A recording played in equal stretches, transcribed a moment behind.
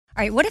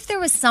All right, what if there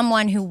was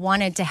someone who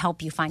wanted to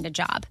help you find a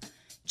job?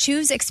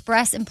 Choose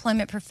Express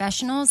Employment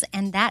Professionals,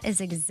 and that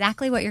is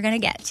exactly what you're going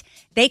to get.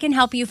 They can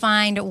help you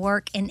find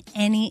work in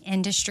any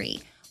industry.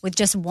 With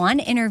just one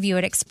interview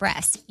at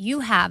Express,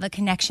 you have a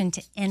connection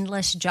to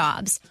endless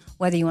jobs.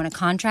 Whether you want a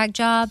contract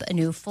job, a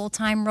new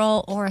full-time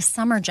role, or a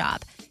summer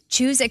job,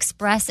 choose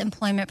Express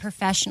Employment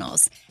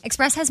Professionals.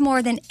 Express has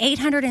more than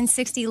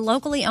 860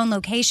 locally owned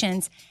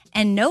locations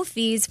and no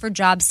fees for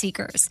job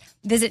seekers.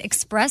 Visit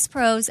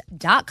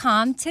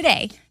expresspros.com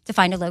today to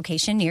find a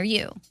location near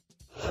you.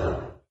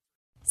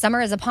 Summer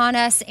is upon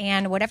us,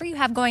 and whatever you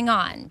have going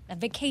on, a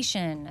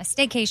vacation, a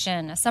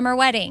staycation, a summer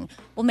wedding,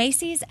 well,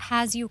 Macy's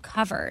has you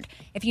covered.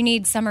 If you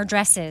need summer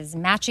dresses,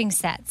 matching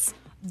sets,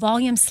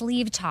 volume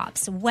sleeve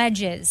tops,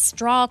 wedges,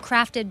 straw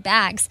crafted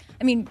bags,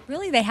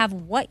 really they have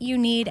what you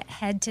need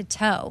head to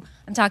toe.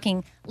 I'm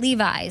talking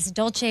Levi's,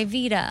 Dolce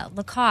Vita,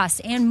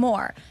 Lacoste, and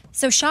more.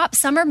 So shop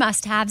summer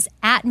must-haves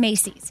at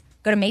Macy's.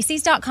 Go to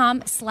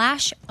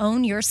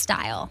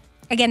Macys.com/ownyourstyle.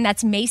 Again,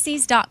 that's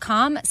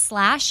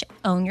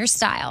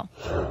Macys.com/ownyourstyle.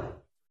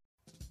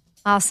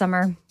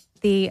 Summer,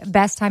 the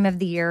best time of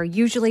the year,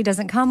 usually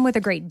doesn't come with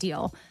a great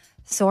deal.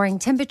 Soaring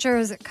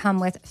temperatures come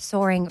with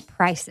soaring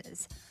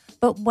prices.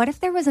 But what if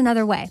there was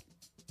another way?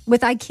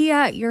 With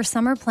IKEA, your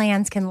summer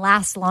plans can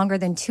last longer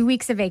than 2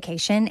 weeks of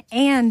vacation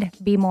and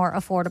be more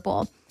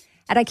affordable.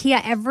 At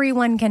IKEA,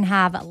 everyone can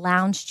have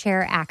lounge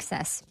chair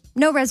access.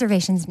 No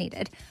reservations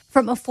needed.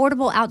 From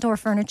affordable outdoor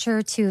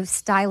furniture to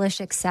stylish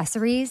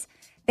accessories,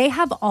 they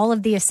have all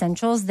of the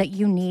essentials that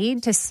you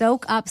need to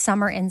soak up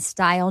summer in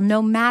style,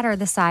 no matter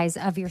the size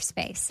of your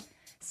space.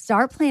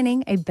 Start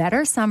planning a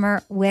better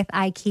summer with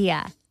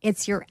IKEA.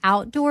 It's your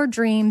outdoor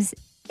dreams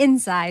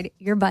inside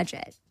your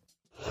budget.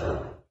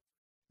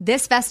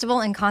 This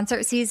festival and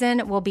concert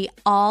season will be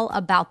all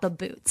about the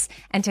boots,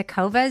 and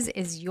Tecovas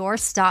is your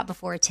stop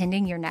before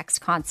attending your next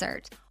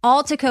concert.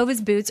 All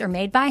Tecovas boots are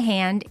made by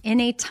hand in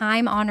a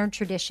time-honored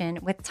tradition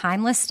with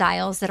timeless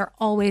styles that are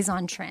always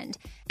on trend.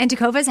 And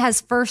Tecovas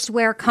has first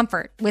wear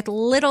comfort with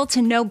little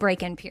to no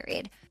break-in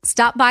period.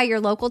 Stop by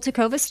your local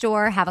Tecova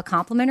store, have a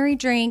complimentary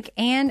drink,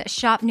 and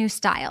shop new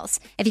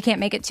styles. If you can't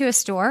make it to a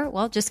store,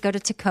 well, just go to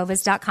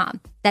tecovas.com.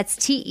 That's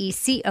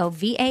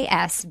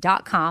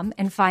TECOVAS.com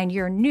and find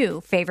your new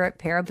favorite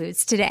pair of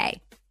boots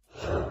today.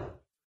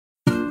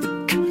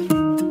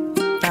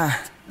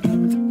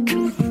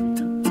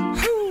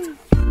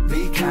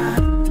 Be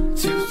kind,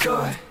 choose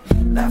joy,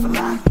 laugh a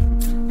lot.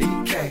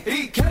 EK,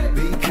 be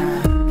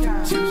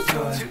kind, choose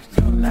joy,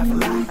 laugh a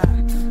lot.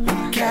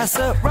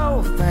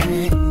 Casserole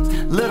thing,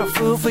 little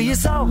food for your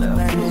soul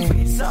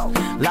thing.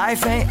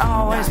 Life ain't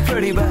always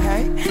pretty, but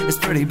hey, it's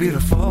pretty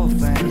beautiful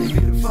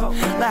thing.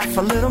 Laugh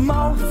a little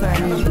more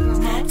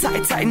thing,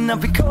 tighten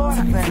up your core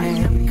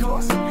thing.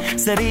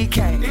 Said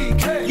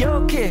EK,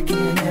 you're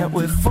kicking it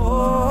with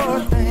 4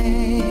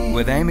 things.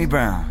 With Amy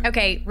Brown.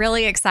 Okay,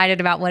 really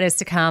excited about what is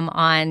to come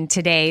on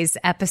today's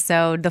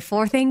episode. The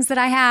 4 things that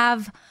I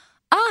have,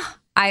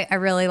 I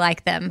really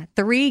like them.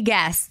 3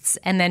 guests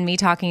and then me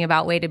talking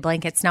about weighted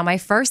blankets. Now, my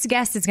first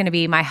guest is going to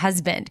be my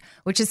husband,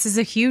 which is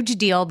a huge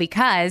deal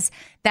because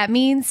that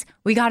means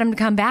we got him to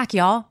come back,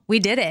 y'all. We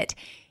did it.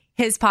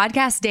 His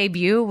podcast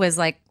debut was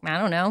the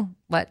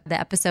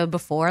episode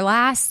before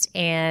last.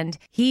 And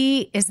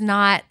he is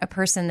not a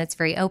person that's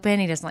very open.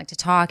 He doesn't like to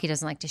talk. He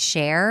doesn't like to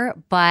share.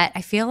 But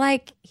I feel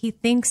like he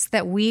thinks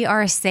that we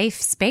are a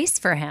safe space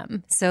for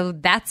him. So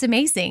that's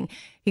amazing.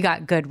 He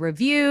got good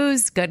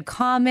reviews, good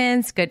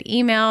comments, good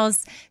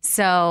emails.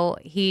 So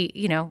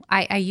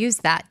I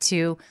used that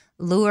to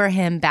lure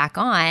him back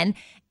on.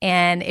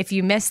 And if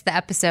you missed the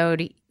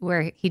episode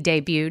where he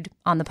debuted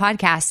on the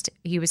podcast,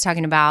 he was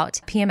talking about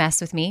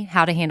PMS with me,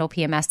 how to handle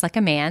PMS like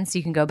a man. So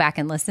you can go back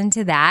and listen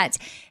to that.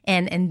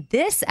 And in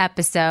this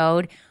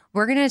episode,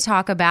 we're going to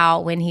talk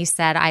about when he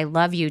said, "I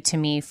love you" to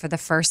me for the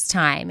first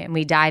time. And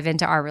we dive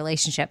into our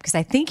relationship because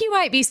I think you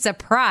might be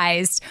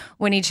surprised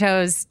when he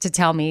chose to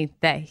tell me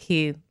that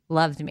he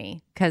loved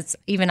me, because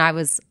even I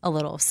was a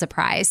little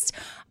surprised.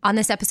 On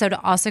this episode,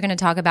 also going to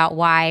talk about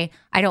why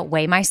I don't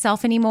weigh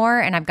myself anymore.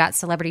 And I've got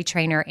celebrity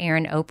trainer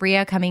Erin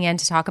Opria coming in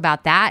to talk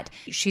about that.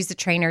 She's a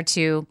trainer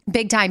to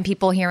big time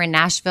people here in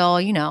Nashville,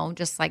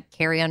 just like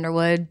Carrie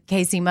Underwood,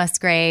 Casey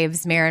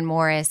Musgraves, Maren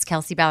Morris,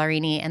 Kelsey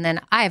Ballerini. And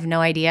then I have no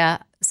idea.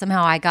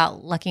 Somehow I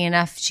got lucky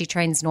enough. She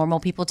trains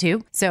normal people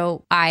too.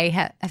 So I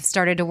have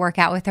started to work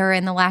out with her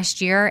in the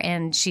last year,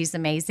 and she's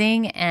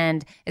amazing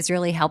and is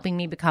really helping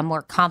me become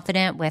more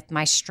confident with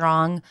my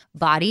strong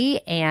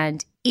body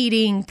and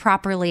eating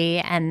properly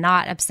and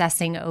not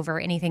obsessing over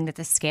anything that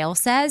the scale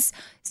says.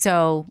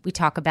 So we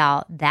talk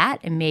about that,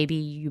 and maybe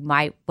you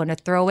might want to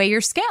throw away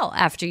your scale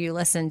after you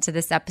listen to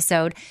this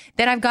episode.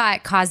 Then I've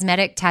got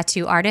cosmetic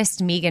tattoo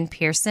artist Megan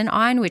Pearson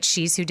on, which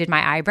she's who did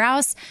my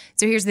eyebrows.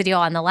 So here's the deal.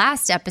 On the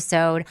last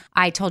episode,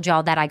 I told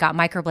y'all that I got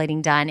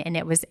microblading done, and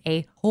it was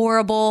a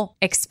horrible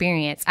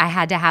experience. I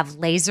had to have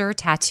laser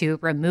tattoo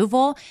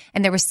removal,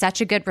 and there was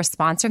such a good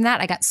response from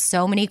that. I got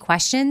so many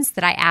questions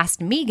that I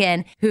asked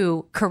Megan,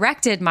 who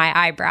corrected my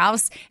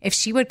eyebrows, if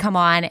she would come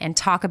on and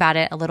talk about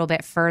it a little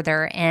bit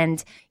further.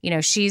 And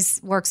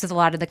she's works with a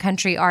lot of the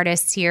country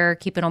artists here,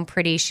 keeping them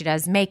pretty. She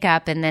does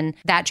makeup, and then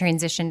that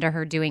transitioned to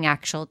her doing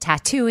actual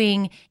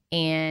tattooing.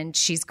 And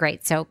she's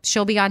great. So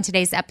she'll be on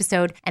today's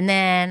episode. And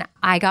then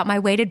I got my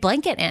weighted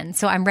blanket in.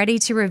 So I'm ready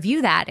to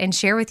review that and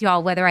share with you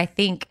all whether I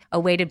think a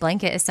weighted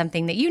blanket is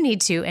something that you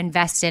need to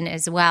invest in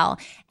as well.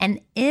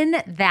 And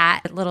in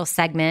that little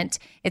segment,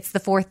 it's the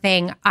fourth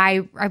thing.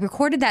 I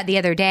recorded that the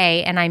other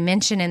day, and I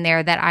mentioned in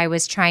there that I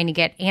was trying to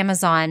get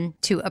Amazon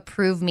to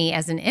approve me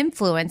as an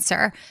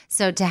influencer.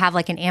 So to have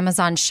like an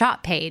Amazon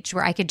shop page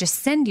where I could just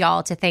send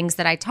y'all to things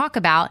that I talk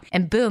about,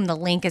 and boom, the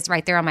link is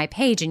right there on my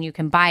page and you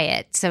can buy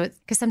it. So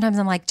because sometimes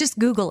I'm like, just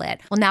Google it.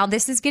 Well, now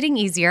this is getting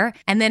easier.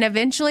 And then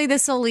eventually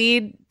this will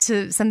lead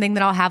to something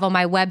that I'll have on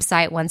my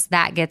website once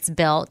that gets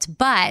built.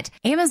 But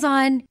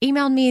Amazon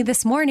emailed me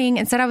this morning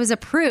and said I was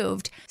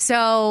approved.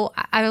 So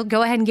I will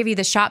go ahead and give you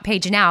the shop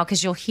page now,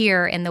 because you'll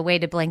hear in the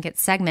weighted blanket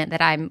segment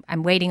that I'm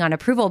waiting on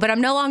approval, but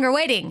I'm no longer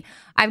waiting.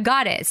 I've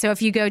got it. So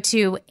if you go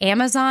to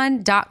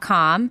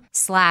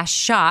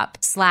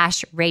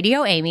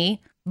amazon.com/shop/Radio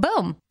Amy,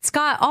 boom, it's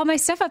got all my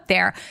stuff up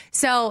there.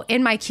 So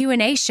in my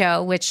Q&A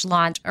show, which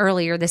launched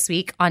earlier this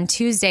week, on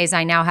Tuesdays,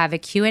 I now have a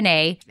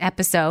Q&A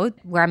episode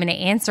where I'm going to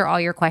answer all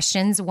your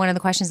questions. One of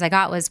the questions I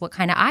got was, what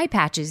kind of eye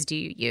patches do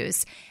you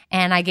use?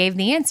 And I gave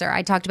the answer.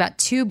 I talked about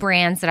two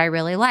brands that I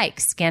really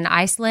like, Skin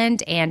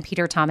Iceland and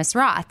Peter Thomas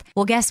Roth.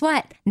 Well, guess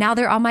what? Now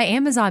they're on my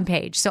Amazon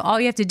page. So all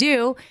you have to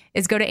do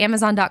is go to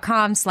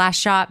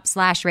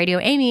amazon.com/shop/Radio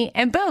Amy,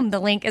 and boom, the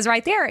link is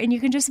right there and you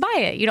can just buy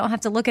it. You don't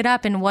have to look it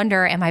up and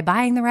wonder, am I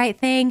buying the right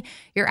thing?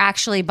 You're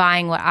actually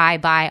buying what I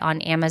buy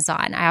on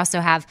Amazon. I also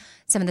have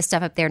some of the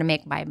stuff up there to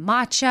make my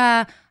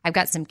matcha. I've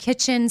got some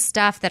kitchen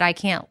stuff that I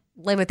can't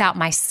live without.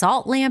 My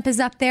salt lamp is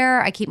up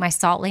there. I keep my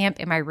salt lamp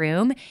in my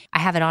room. I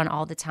have it on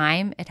all the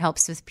time. It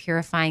helps with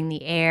purifying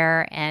the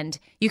air, and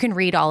you can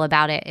read all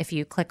about it if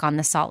you click on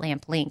the salt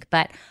lamp link.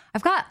 But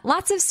I've got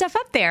lots of stuff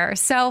up there.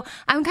 So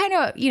I'm kind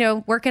of,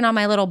 working on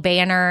my little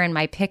banner and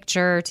my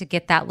picture to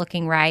get that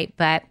looking right.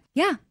 But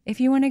yeah, if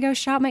you want to go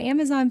shop my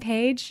Amazon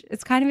page,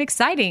 it's kind of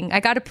exciting. I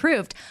got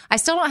approved. I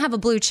still don't have a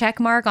blue check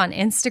mark on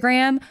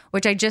Instagram,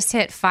 which I just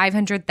hit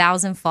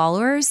 500,000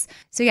 followers.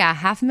 So yeah,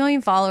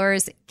 500,000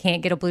 followers,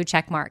 can't get a blue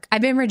check mark.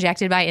 I've been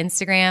rejected by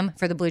Instagram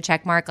for the blue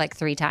check mark like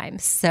 3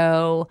 times.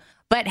 So,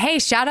 but hey,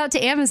 shout out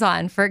to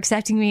Amazon for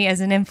accepting me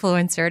as an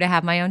influencer to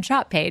have my own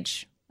shop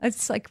page.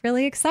 It's like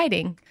really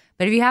exciting.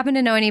 But if you happen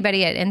to know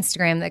anybody at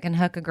Instagram that can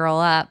hook a girl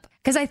up,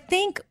 because I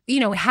think,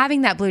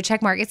 having that blue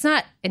check mark, it's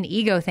not an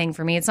ego thing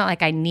for me. It's not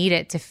like I need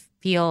it to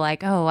feel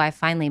like, oh, I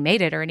finally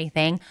made it or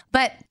anything.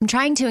 But I'm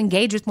trying to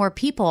engage with more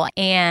people.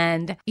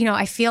 And,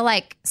 I feel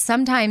like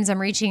sometimes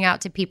I'm reaching out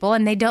to people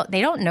and they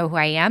don't know who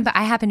I am, but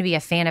I happen to be a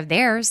fan of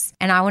theirs.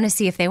 And I want to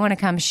see if they want to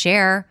come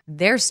share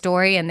their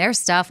story and their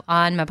stuff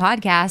on my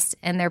podcast.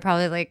 And they're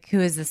probably like,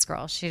 who is this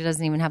girl? She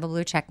doesn't even have a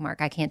blue check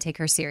mark. I can't take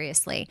her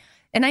seriously.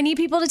 And I need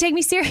people to take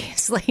me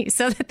seriously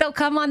so that they'll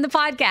come on the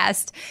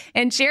podcast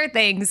and share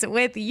things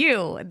with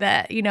you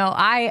that,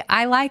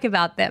 I like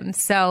about them.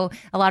 So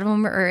a lot of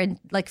them are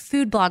like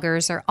food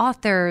bloggers or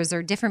authors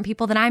or different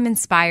people that I'm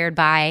inspired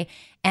by.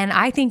 And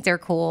I think they're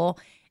cool.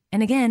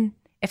 And again,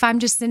 if I'm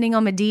just sending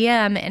them a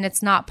DM and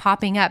it's not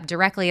popping up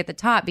directly at the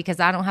top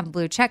because I don't have a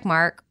blue check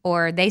mark,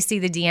 or they see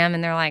the DM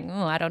and they're like,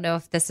 oh, I don't know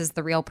if this is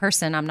the real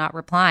person, I'm not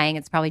replying.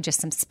 It's probably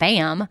just some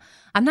spam.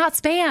 I'm not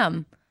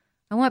spam.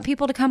 I want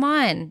people to come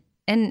on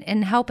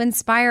and help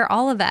inspire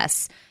all of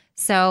us.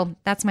 So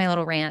that's my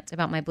little rant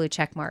about my blue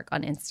check mark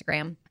on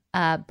Instagram.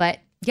 But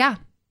yeah,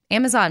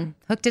 Amazon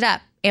hooked it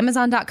up.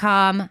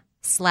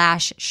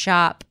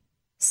 Amazon.com/shop.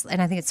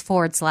 And I think it's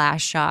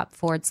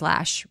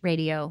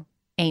 /shop/Radio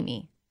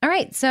Amy. All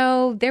right.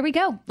 So there we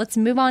go. Let's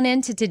move on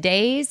into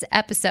today's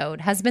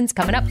episode. Husbands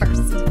coming up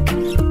first.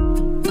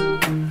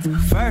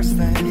 First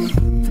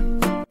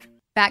thing.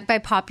 Back by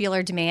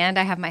popular demand,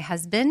 I have my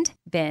husband,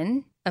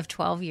 Ben, of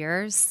 12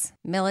 years,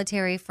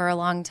 military for a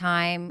long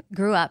time,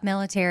 grew up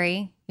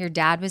military. Your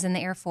dad was in the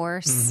Air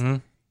Force. Mm-hmm.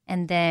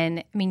 And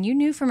then, you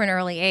knew from an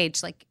early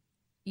age, like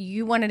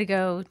you wanted to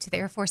go to the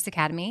Air Force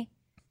Academy.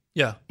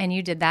 Yeah. And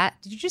you did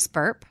that. Did you just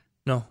burp?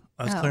 No,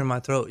 I was clearing my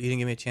throat. You didn't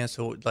give me a chance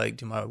to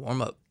do my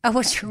warm up. Oh,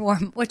 what's your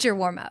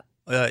warm up?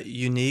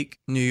 Unique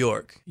New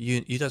York.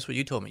 That's what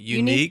you told me.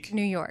 Unique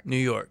New York. New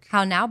York.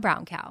 How now,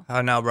 brown cow?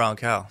 How now, brown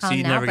cow? How See,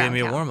 you now, never gave me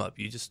brown a cow? warm up.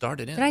 You just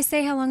started in. Did I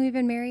say how long we've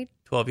been married?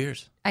 12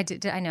 years. I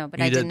did. I know, but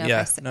You I didn't did, know.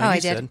 yeah. If I said, No, I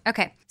you did. said.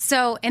 Okay.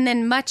 So, and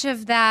then much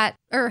of that,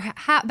 or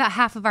about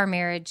half of our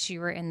marriage, you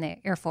were in the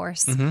Air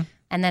Force, Mm-hmm.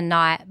 and then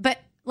not. But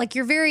like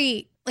you're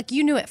very, like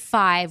you knew at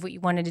 5 what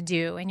you wanted to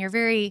do, and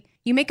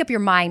you make up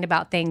your mind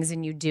about things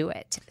and you do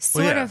it.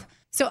 Sort of.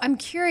 So I'm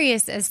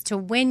curious as to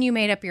when you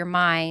made up your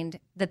mind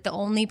that the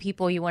only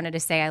people you wanted to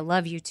say I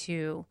love you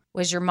to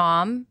was your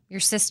mom, your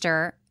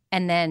sister,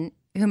 and then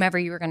whomever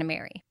you were going to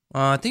marry.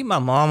 I think my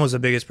mom was the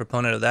biggest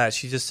proponent of that.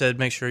 She just said,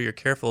 make sure you're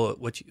careful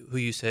who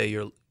you say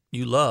you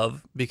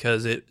love,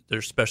 because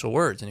there's special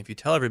words. And if you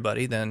tell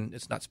everybody, then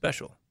it's not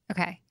special.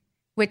 Okay.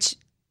 Which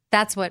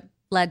that's what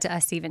led to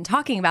us even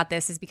talking about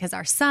this, is because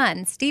our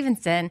son,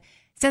 Stevenson,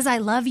 says, I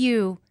love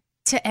you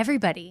to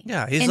everybody.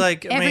 Yeah, he's And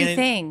like, I mean,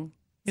 everything.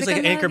 He's like I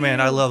love Anchorman.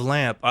 you. I love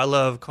lamp. I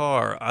love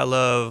car. I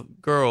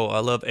love girl. I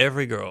love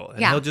every girl.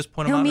 And he'll just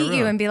point them out in He'll the meet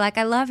you room. and be like,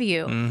 I love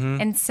you.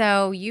 Mhm. And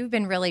so you've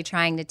been really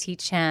trying to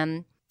teach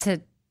him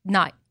to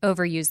not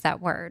overuse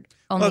that word.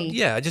 Well, Only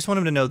yeah, I just want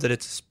him to know that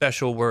it's a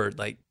special word.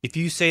 Like if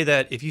you say it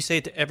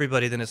to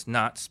everybody, then it's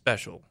not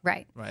special.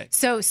 right. Right.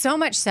 So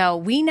much so,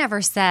 we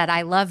never said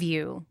I love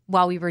you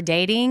while we were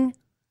dating.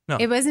 No.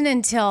 It wasn't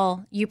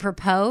until you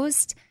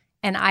proposed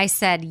and I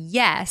said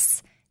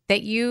yes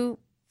that you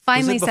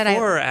finally Was it said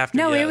before or after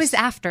No, yes? it was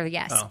after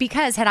yes. Oh.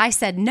 Because had I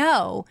said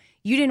no,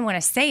 you didn't want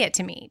to say it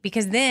to me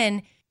because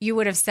then you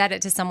would have said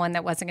it to someone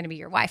that wasn't going to be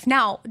your wife.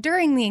 Now,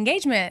 during the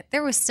engagement,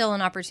 there was still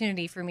an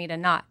opportunity for me to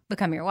not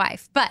become your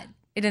wife, but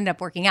it ended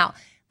up working out.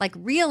 Like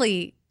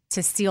really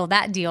to seal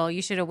that deal,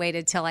 you should have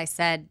waited till I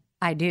said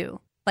I do,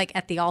 like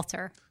at the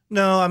altar.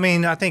 No, I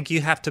mean, I think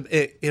you have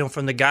to,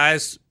 from the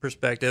guy's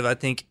perspective, I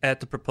think at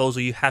the proposal,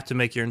 you have to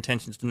make your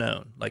intentions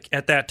known. Like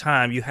at that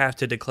time, you have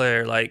to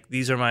declare, like,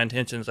 these are my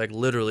intentions. Like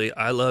literally,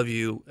 I love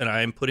you and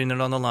I am putting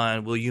it on the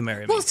line. Will you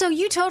marry me? Well, so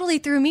you totally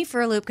threw me for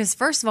a loop because,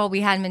 first of all,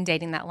 we hadn't been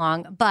dating that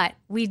long, but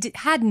we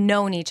had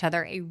known each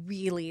other a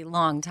really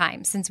long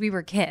time since we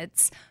were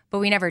kids, but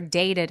we never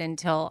dated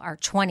until our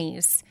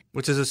 20s.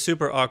 Which is a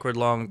super awkward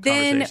long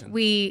Then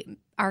conversation.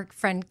 our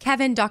friend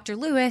Kevin, Dr.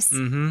 Lewis,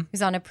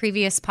 who's on a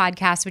previous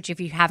podcast, which if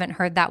you haven't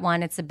heard that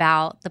one, it's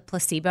about the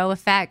placebo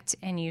effect,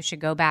 and you should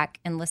go back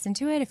and listen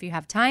to it if you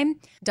have time.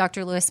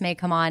 Dr. Lewis may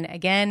come on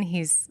again.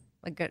 He's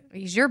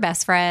your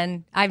best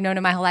friend. I've known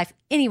him my whole life.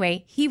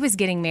 Anyway, he was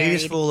getting married.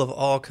 He's full of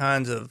all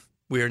kinds of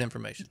weird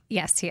information.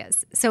 Yes, he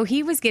is. So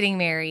he was getting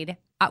married.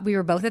 We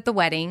were both at the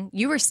wedding.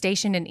 You were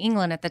stationed in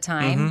England at the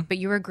time, but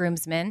you were a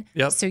groomsman.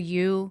 Yep. So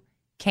you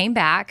came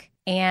back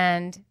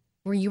and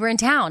you were in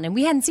town, and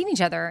we hadn't seen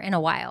each other in a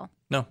while.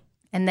 No.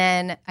 And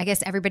then I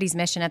guess everybody's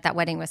mission at that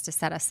wedding was to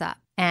set us up,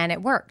 and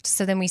it worked.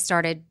 So then we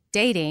started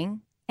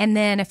dating. And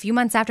then a few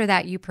months after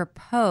that, you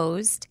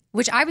proposed,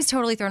 which I was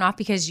totally thrown off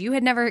because you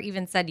had never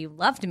even said you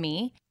loved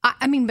me.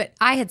 I mean, but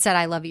I had said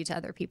I love you to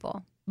other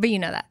people, but you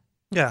know that.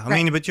 Yeah. I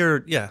mean, but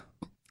yeah.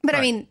 But Right.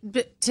 I mean,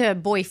 to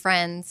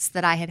boyfriends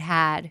that I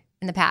had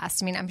in the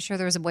past. I mean, I'm sure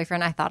there was a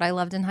boyfriend I thought I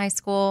loved in high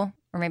school,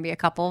 or maybe a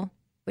couple,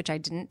 which I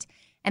didn't.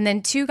 And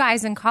then 2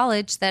 guys in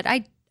college that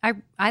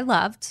I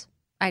loved.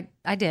 I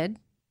did.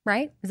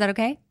 Right? Is that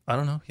okay? I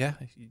don't know. Yeah.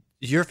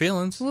 Your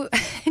feelings.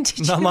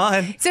 Did Not you-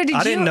 mine. So did I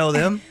you? didn't know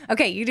them.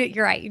 Okay, you did.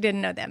 You're right. You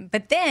didn't know them.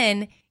 But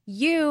then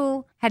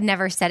you had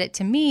never said it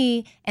to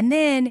me, and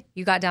then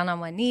you got down on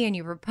one knee and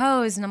you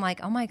proposed, and I'm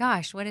like, oh my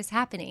gosh, what is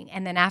happening?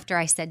 And then after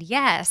I said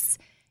yes,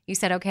 you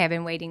said, okay, I've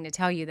been waiting to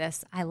tell you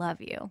this. I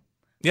love you,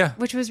 Yeah.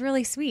 which was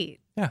really sweet.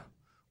 Yeah.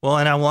 Well,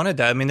 and I wanted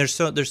that. I mean, there's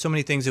so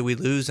many things that we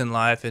lose in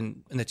life,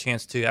 and the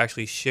chance to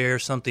actually share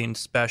something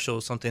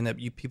special, something that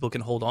people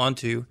can hold on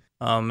to.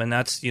 And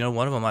that's,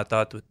 one of them. I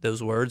thought that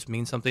those words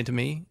mean something to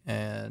me.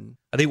 And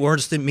I think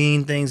words that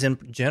mean things in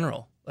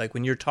general. Like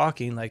when you're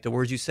talking, like the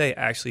words you say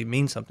actually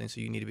mean something.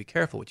 So you need to be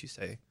careful what you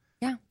say.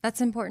 Yeah,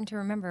 that's important to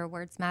remember.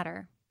 Words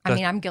matter. I That's-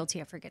 mean, I'm guilty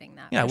of forgetting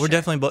that. Yeah, for we're sure.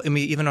 definitely, I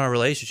mean, even in our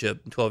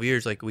relationship, 12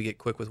 years, like we get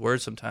quick with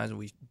words sometimes and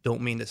we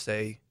don't mean to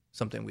say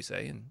something we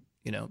say. And,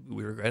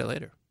 we regret it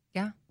later.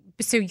 Yeah.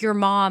 So your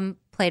mom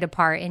played a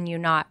part in you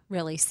not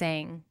really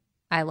saying,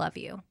 I love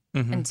you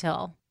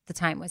until the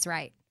time was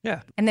right.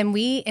 Yeah. And then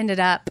we ended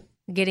up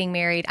getting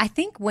married. I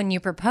think when you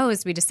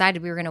proposed, we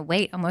decided we were going to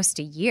wait almost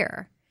a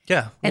year.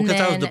 Yeah. Well, And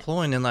because I was then-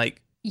 deploying in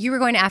like, You were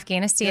going to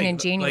Afghanistan in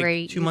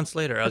January. Like 2 months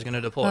later, I was going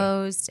to deploy.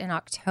 Proposed in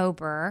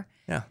October.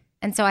 Yeah.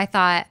 And so I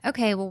thought,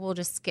 okay, well, we'll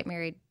just get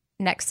married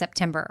next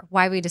September.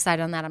 Why we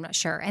decided on that, I'm not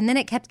sure. And then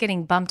it kept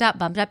getting bumped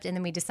up. And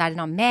then we decided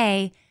on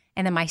May.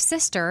 And then my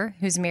sister,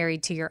 who's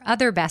married to your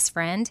other best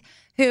friend,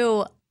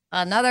 who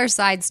another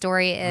side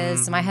story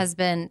is my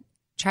husband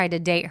tried to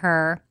date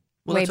her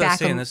Well, way that's what I was back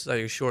saying. when, This is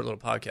like a short little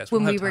podcast.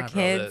 when don't we have were time for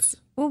all kids.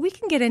 this. Well, we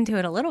can get into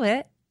it a little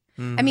bit.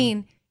 I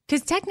mean,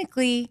 because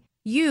technically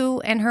you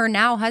and her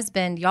now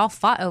husband, y'all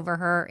fought over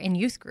her in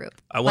youth group.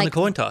 I won the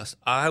coin toss.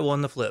 I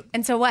won the flip.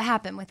 And so what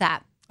happened with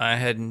that? I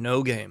had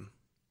no game.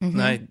 Mm-hmm.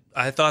 And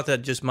I thought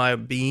that just my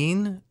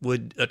being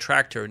would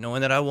attract her,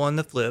 knowing that I won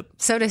the flip.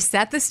 So to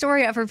set the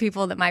story up for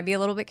people that might be a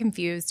little bit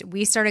confused,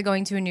 we started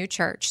going to a new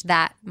church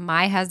that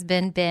my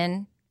husband,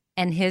 Ben,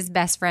 and his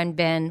best friend,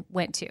 Ben,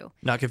 went to.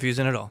 Not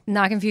confusing at all.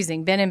 Not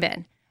confusing, Ben and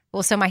Ben.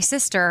 Well, so my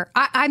sister,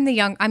 I'm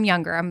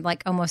younger. I'm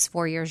like almost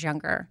 4 years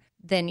younger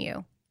than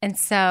you. And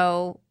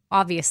so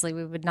obviously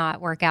we would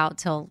not work out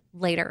till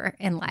later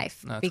in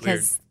life That's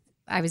because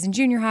I was in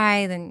junior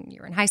high, then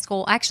you were in high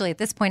school. Actually, at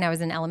this point, I was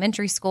in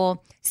elementary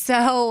school.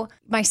 So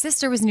my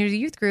sister was new to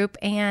youth group,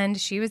 and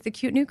she was the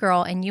cute new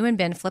girl, and you and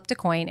Ben flipped a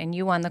coin, and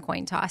you won the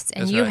coin toss.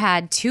 And That's you right.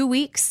 had 2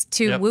 weeks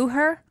to Yep. woo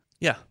her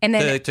Yeah. And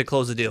then- to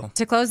close the deal.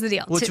 to close the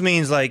deal. Which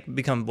means like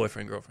become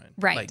boyfriend, girlfriend.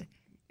 right. Like,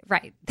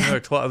 Right. or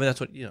 12. I mean, that's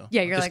what, Yeah,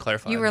 you're just like,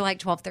 clarifying. you were like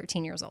 12,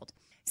 13 years old.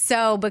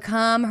 So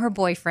become her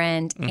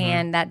boyfriend, Mm-hmm.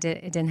 and it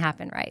didn't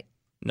happen, right?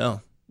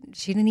 No.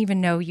 She didn't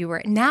even know you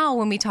were. Now,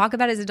 when we talk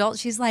about it as adults,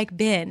 she's like,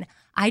 Ben,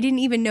 I didn't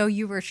even know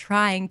you were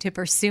trying to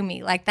pursue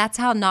me. Like, that's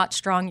how not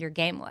strong your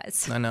game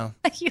was. I know.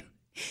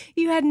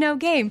 You had no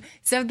game.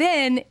 So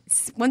then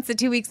once the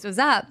 2 weeks was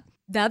up,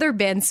 the other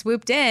Ben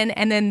swooped in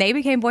and then they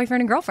became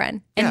boyfriend and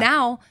girlfriend. And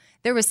now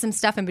there was some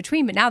stuff in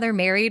between, but now they're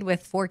married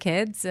with 4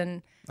 kids.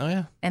 And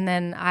and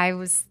then I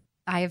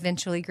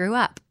eventually grew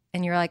up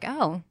and you're like,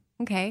 oh,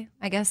 okay,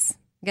 I guess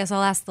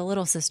I'll ask the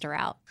little sister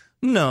out.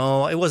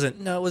 No, it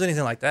wasn't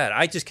anything like that.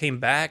 I just came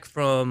back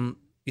from,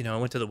 I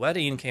went to the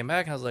wedding and came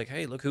back and I was like,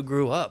 hey, look who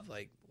grew up.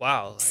 Like,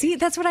 wow. Like, see,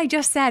 that's what I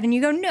just said. And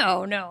you go,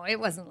 no, it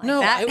wasn't like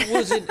that.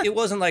 No, it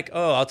wasn't like,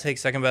 oh, I'll take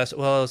second best.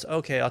 Well, it was,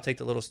 okay, I'll take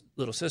the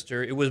little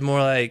sister. It was more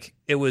like,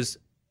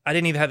 I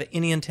didn't even have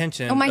any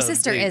intention. Oh, my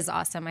sister is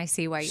awesome. I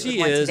see why you would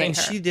want to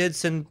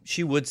date her.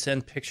 She would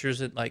send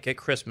pictures at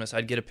Christmas.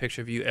 I'd get a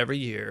picture of you every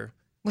year.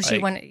 Well, she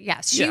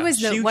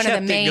was one of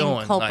the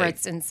main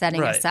culprits in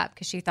setting us up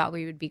because she thought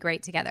we would be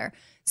great together.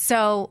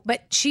 So,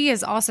 but she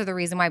is also the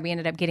reason why we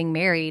ended up getting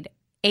married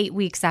 8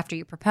 weeks after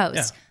you proposed.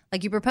 Yeah.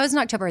 Like, you proposed in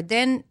October.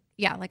 Then,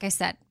 like I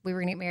said, we were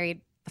going to get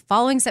married the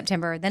following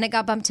September. Then it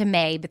got bumped to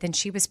May, but then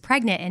she was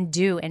pregnant and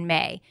due in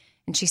May.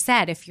 And she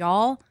said, if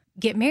y'all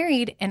get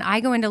married and I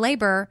go into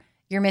labor,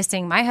 you're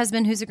missing my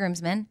husband, who's a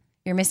groomsman.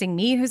 You're missing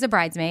me, who's a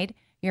bridesmaid.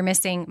 You're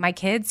missing my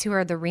kids, who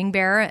are the ring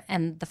bearer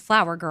and the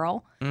flower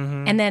girl.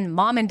 Mm-hmm. And then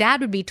mom and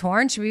dad would be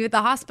torn. Should we be at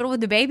the hospital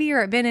with the baby or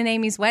at Ben and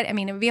Amy's wedding? I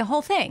mean, it would be a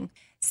whole thing.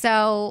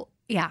 So,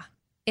 yeah,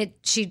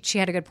 she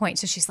had a good point.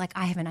 So she's like,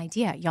 I have an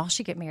idea. Y'all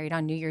should get married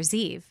on New Year's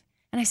Eve.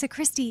 And I said,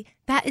 Christy,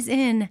 that is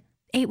in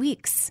 8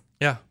 weeks.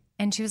 Yeah.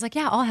 And she was like,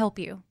 yeah, I'll help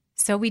you.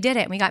 So we did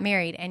it. And we got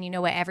married. And you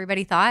know what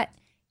everybody thought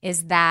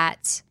is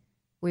that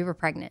we were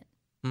pregnant.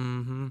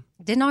 Mm-hmm.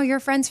 Didn't all your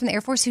friends from the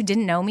Air Force who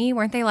didn't know me,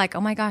 weren't they like, oh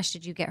my gosh,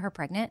 did you get her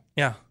pregnant?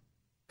 Yeah.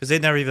 Because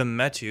they'd never even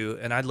met you.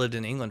 And I'd lived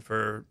in England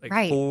for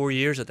 4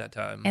 years at that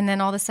time. And then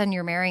all of a sudden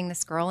you're marrying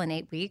this girl in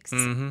 8 weeks.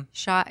 Mm-hmm.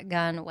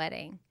 Shotgun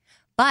wedding.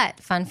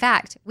 But fun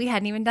fact, we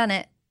hadn't even done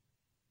it.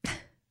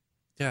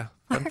 Yeah,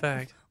 fun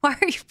fact. Why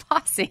are you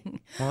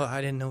pausing? Well,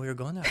 I didn't know we were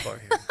going that far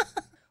here.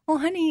 Well,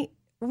 honey,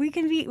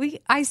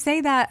 I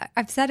say that,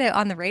 I've said it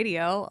on the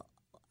radio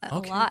a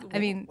lot. I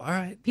mean, all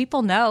right.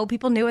 People know.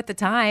 People knew at the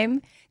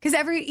time. Because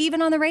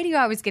even on the radio,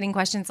 I was getting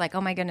questions like, oh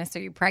my goodness, are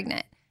you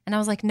pregnant? And I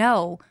was like,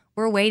 no,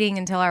 we're waiting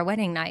until our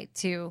wedding night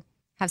to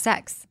have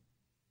sex.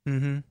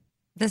 Mm-hmm.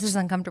 This is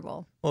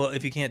uncomfortable. Well,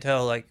 if you can't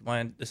tell,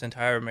 this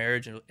entire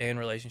marriage and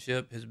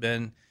relationship has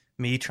been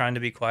me trying to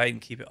be quiet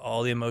and keep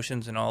all the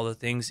emotions and all the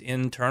things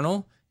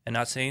internal and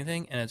not say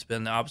anything. And it's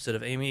been the opposite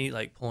of Amy,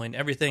 pulling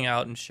everything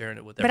out and sharing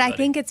it with everybody. But I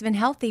think it's been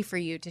healthy for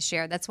you to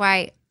share. That's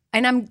why,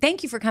 and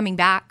thank you for coming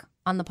back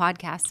on the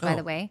podcast, by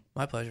the way.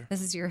 My pleasure.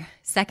 This is your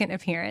second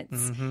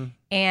appearance. Mm-hmm.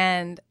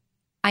 And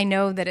I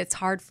know that it's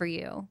hard for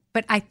you,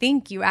 but I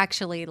think you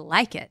actually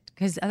like it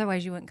because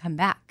otherwise you wouldn't come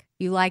back.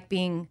 You like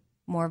being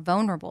more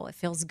vulnerable. It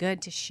feels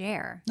good to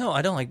share. No,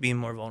 I don't like being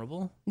more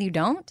vulnerable. You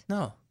don't?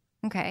 No.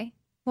 Okay.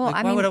 Well,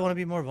 why would I want to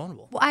be more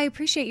vulnerable? Well, I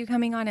appreciate you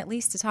coming on at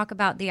least to talk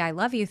about the I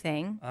love you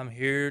thing. I'm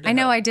here to I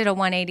know help. I did a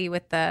 180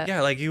 with the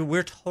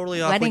we're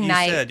totally off wedding what you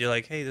night. said. You're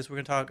like, hey, we're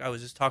going to talk. I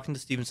was just talking to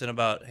Stevenson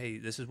about, hey,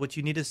 this is what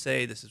you need to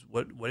say. This is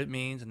what it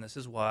means, and this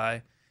is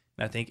why.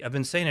 And I think I've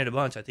been saying it a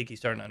bunch. I think he's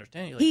starting to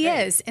understand. You're like, he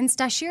is. And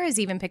Stashir has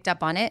even picked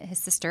up on it, his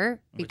sister,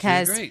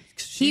 because great.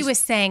 He was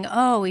saying,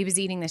 oh, he was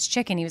eating this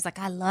chicken. He was like,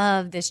 I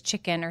love this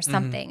chicken or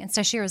something. Mm-hmm. And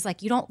Stashir was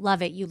like, you don't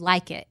love it. You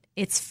like it.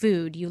 It's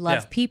food. You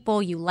love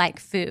people. You like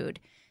food.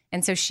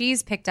 And so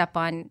she's picked up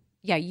on,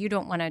 you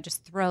don't want to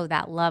just throw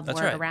that love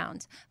word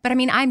around. But I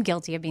mean, I'm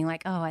guilty of being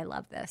like, oh, I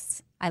love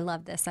this. I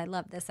love this. I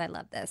love this. I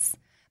love this.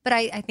 But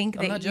I think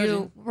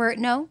that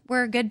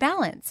we're a good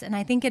balance. And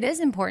I think it is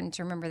important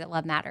to remember that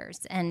love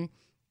matters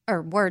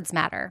or words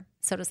matter.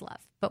 So does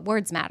love, but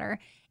words matter.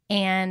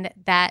 And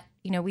that,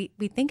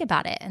 we think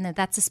about it and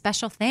that's a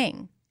special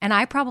thing. And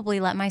I probably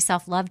let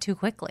myself love too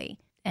quickly.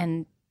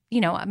 And,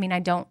 I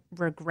don't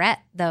regret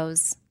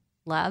those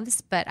loves,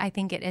 but I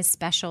think it is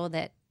special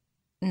that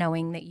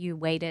knowing that you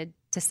waited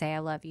to say I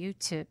love you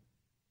to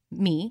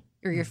me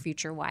or your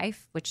future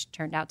wife, which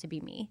turned out to be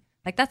me.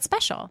 That's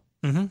special.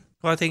 Mm-hmm.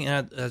 Well, I think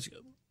and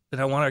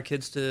I want our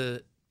kids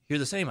to hear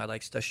the same. I'd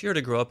like Stashir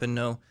to grow up and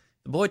know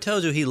the boy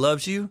tells you he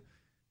loves you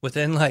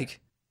within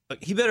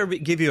he better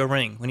give you a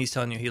ring when he's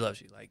telling you he loves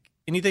you.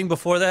 Anything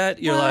before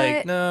that, you're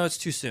like, no, it's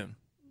too soon.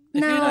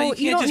 No,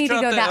 you don't need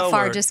to go that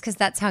far just because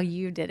that's how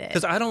you did it.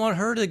 Because I don't want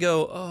her to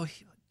go, oh,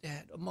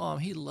 Dad, Mom,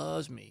 he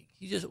loves me.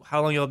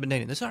 How long y'all been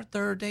dating? This is our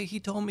third date. He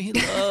told me he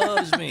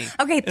loves me.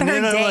 Okay,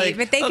 third date,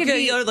 but they could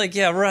be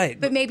yeah, right.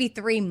 But maybe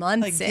 3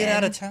 months in. Get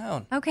out of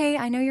town. Okay,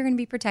 I know you're going to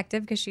be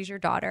protective because she's your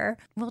daughter.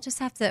 We'll just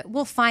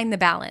we'll find the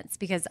balance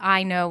because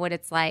I know what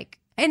it's like.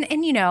 And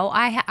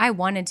I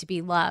wanted to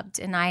be loved,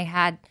 and I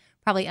had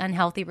probably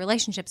unhealthy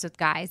relationships with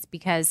guys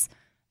because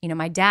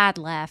my dad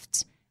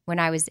left when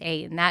I was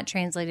 8, and that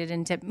translated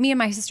into me and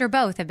my sister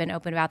both have been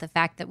open about the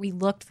fact that we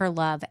looked for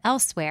love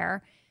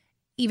elsewhere,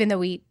 even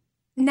though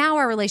now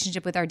our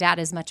relationship with our dad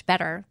is much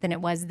better than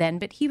it was then,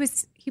 but he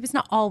was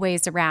not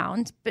always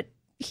around, but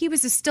he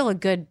was still a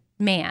good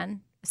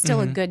man,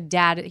 still a good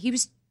dad. He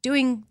was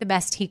doing the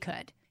best he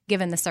could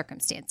given the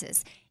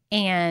circumstances.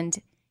 And,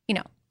 you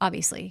know,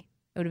 obviously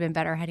it would have been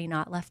better had he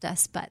not left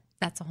us, but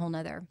that's a whole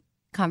nother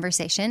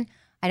conversation.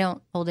 I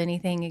don't hold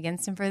anything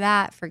against him for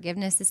that.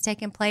 Forgiveness has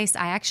taken place.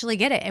 I actually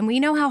get it. And we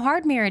know how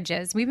hard marriage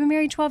is. We've been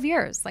married 12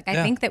 years. Like,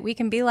 I think that we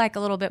can be like a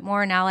little bit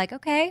more now, like,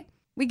 okay,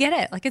 we get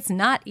it. Like, it's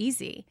not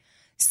easy.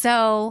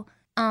 So,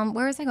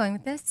 where was I going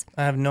with this?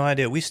 I have no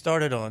idea. We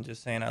started on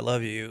just saying, I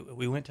love you.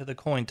 We went to the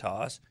coin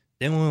toss.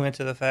 Then we went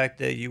to the fact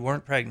that you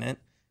weren't pregnant.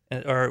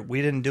 Or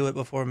we didn't do it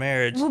before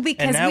marriage. Well,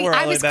 because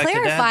I was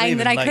clarifying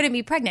that I Like, couldn't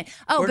be pregnant.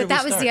 Oh, where but did we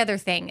that was start? the other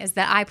thing, is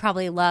that I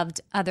probably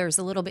loved others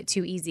a little bit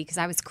too easy because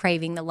I was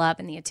craving the love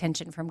and the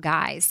attention from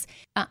guys.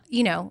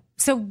 You know,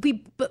 so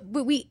but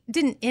we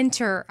didn't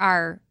enter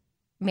our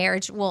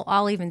marriage. Well,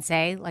 I'll even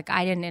say, like,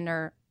 I didn't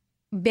enter.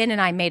 Ben and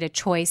I made a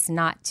choice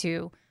not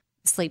to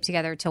sleep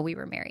together until we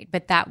were married,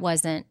 but that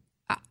wasn't.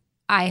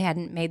 I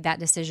hadn't made that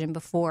decision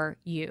before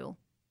you,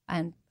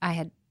 and I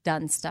had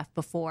done stuff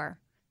before,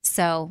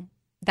 so.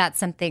 That's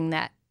something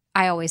that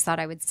I always thought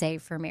I would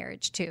save for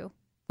marriage too,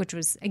 which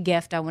was a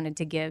gift I wanted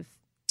to give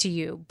to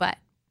you, but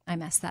I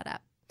messed that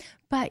up.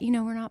 But, you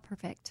know, we're not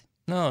perfect.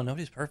 No,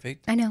 nobody's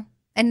perfect. I know.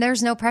 And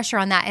there's no pressure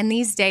on that. And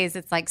these days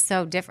it's like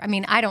so different. I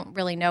mean, I don't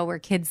really know where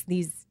kids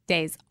these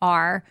days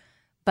are,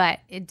 but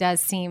it does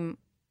seem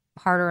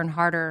harder and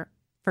harder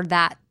for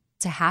that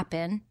to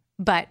happen.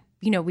 But,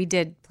 you know, we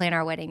did plan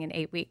our wedding in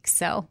 8 weeks,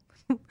 so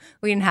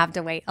we didn't have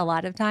to wait a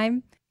lot of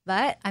time.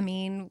 But, I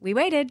mean, we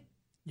waited.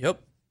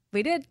 Yep.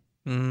 We did.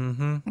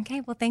 Mm-hmm.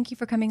 Okay. Well, thank you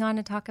for coming on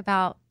to talk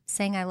about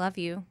saying I love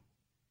you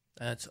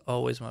That's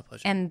always my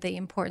pleasure. and the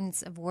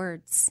importance of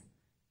words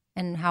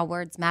and how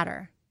words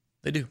matter.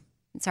 They do.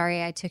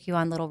 Sorry, I took you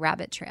on little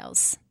rabbit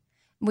trails.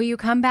 Will you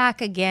come back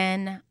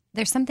again?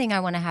 There's something I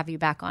want to have you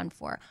back on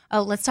for.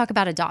 Oh, let's talk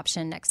about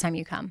adoption next time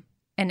you come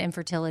and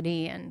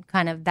infertility and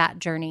kind of that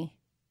journey.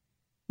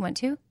 Want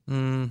to?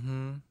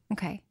 Mm-hmm.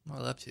 Okay. I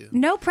love to.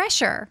 No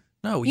pressure.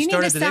 No, we You need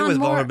started to today sound with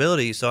more-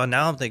 vulnerability. So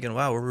now I'm thinking,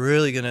 wow,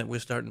 we're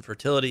starting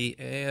fertility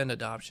and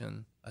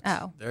adoption.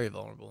 That's very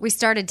vulnerable. We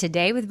started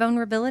today with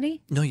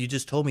vulnerability. No, you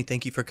just told me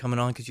thank you for coming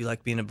on because you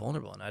like being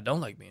vulnerable. And I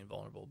don't like being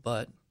vulnerable,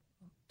 but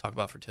talk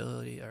about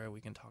fertility or we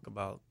can talk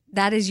about.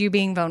 That is you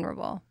being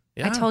vulnerable.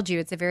 Yeah. I told you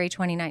it's a very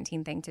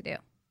 2019 thing to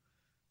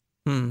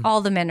do. All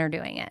the men are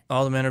doing it.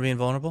 All the men are being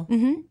vulnerable?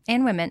 Mm-hmm.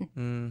 And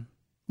women.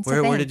 It's a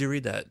Where thing. did you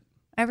read that?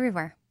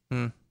 Everywhere.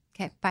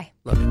 Okay, bye.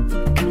 Love it.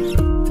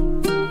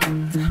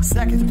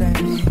 Second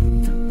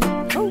thing.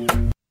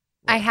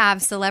 I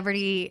have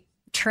celebrity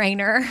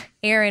trainer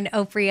Erin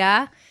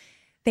Opria.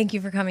 Thank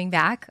you for coming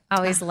back. I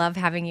always love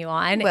having you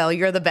on. Well,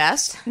 you're the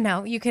best.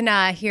 No, you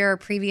can hear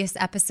previous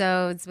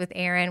episodes with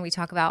Erin. We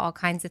talk about all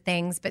kinds of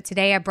things, but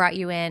today I brought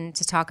you in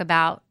to talk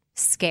about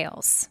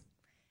scales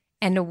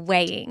and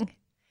weighing,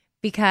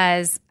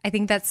 because I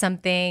think that's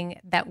something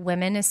that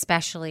women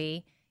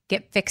especially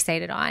get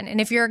fixated on.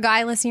 And if you're a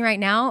guy listening right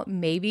now,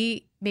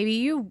 maybe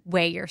you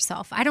weigh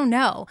yourself. I don't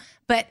know,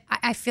 but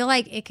I feel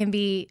like it can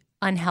be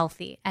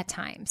unhealthy at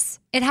times.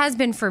 It has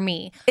been for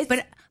me,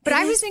 but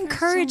I was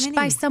encouraged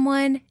by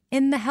someone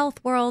in the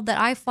health world that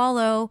I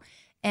follow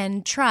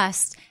and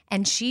trust,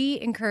 and she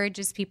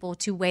encourages people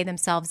to weigh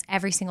themselves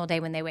every single day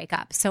when they wake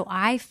up. So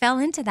I fell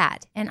into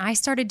that and I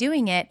started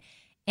doing it,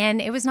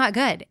 and it was not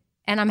good.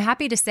 And I'm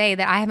happy to say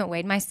that I haven't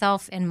weighed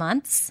myself in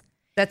months.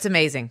 That's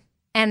amazing.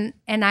 And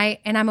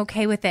I'm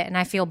okay with it, and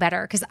I feel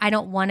better because I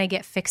don't want to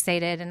get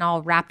fixated and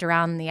all wrapped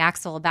around the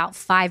axle about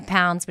 5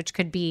 pounds, which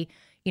could be,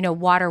 you know,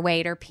 water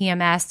weight or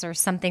PMS or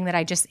something that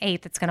I just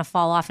ate that's going to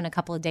fall off in a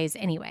couple of days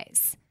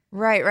anyways.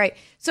 Right.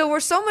 So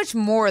we're so much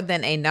more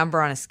than a number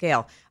on a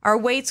scale. Our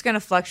weight's going to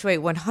fluctuate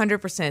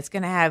 100%. It's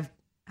going to have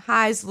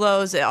highs,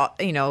 lows.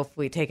 You know, if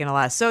we take in a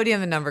lot of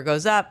sodium, the number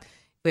goes up.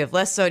 If we have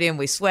less sodium,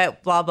 we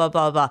sweat, blah, blah,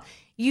 blah, blah.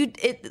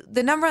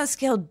 The number on the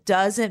scale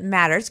doesn't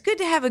matter. It's good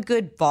to have a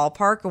good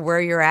ballpark of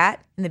where you're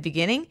at in the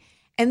beginning,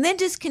 and then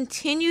just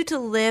continue to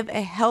live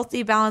a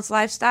healthy, balanced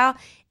lifestyle.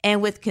 And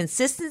with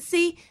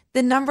consistency,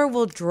 the number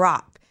will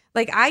drop.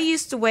 Like I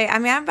used to weigh,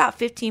 I'm about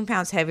 15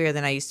 pounds heavier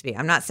than I used to be.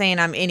 I'm not saying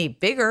I'm any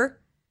bigger,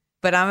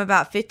 but I'm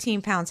about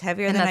 15 pounds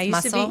heavier And than that's I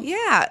used muscle? to be.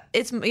 Yeah,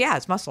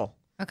 it's muscle.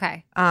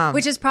 Okay.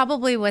 Which is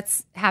probably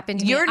what's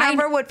happened to me. Your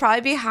number would probably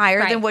be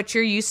higher than what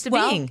you're used to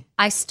being.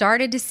 I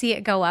started to see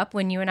it go up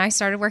when you and I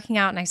started working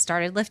out and I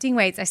started lifting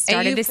weights. I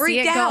started to see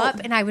it go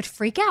up and I would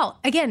freak out.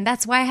 Again,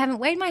 that's why I haven't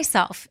weighed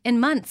myself in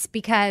months,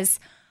 because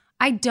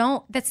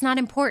that's not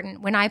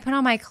important. When I put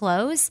on my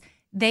clothes,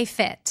 they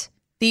fit.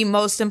 The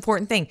most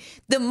important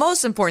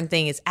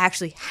thing is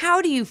actually,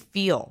 how do you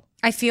feel?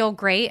 I feel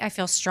great. I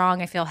feel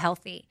strong. I feel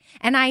healthy.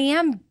 And I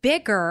am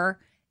bigger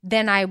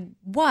than I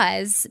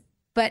was,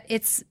 but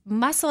it's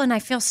muscle and I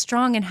feel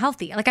strong and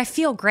healthy. Like I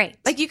feel great.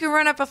 Like you can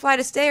run up a flight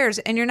of stairs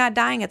and you're not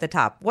dying at the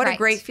top. What a Right.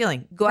 great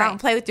feeling. Go out and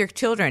play with your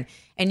children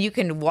and you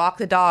can walk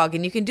the dog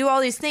and you can do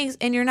all these things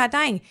and you're not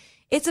dying.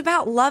 It's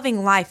about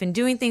loving life and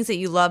doing things that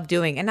you love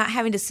doing and not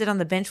having to sit on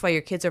the bench while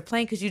your kids are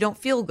playing because you don't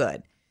feel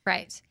good.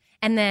 Right.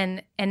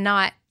 And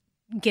not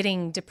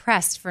getting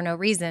depressed for no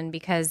reason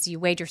because you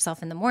weighed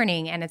yourself in the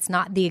morning and it's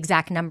not the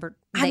exact number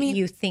that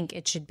you think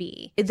it should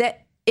be.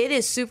 That it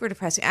is super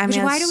depressing. I Which,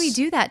 mean, why do we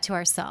do that to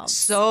ourselves?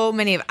 So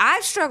many of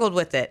I've struggled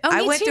with it. Oh,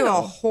 I me went too. through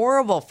a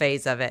horrible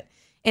phase of it,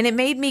 and it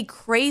made me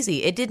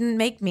crazy. It didn't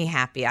make me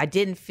happy. I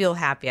didn't feel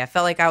happy. I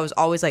felt like I was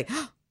always like,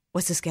 oh,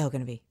 "What's the scale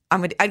going to be?"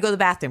 I'd go to the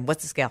bathroom.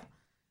 What's the scale?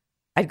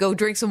 I'd go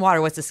drink some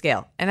water. What's the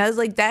scale? And I was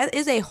like, that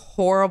is a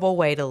horrible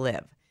way to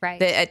live.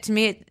 Right. To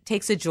me, it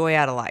takes the joy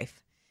out of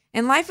life.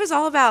 And life is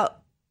all about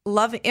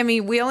loving. I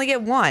mean, we only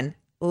get one.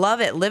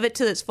 Love it. Live it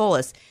to its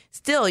fullest.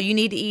 Still, you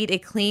need to eat a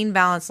clean,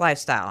 balanced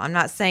lifestyle. I'm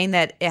not saying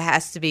that it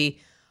has to be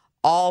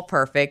all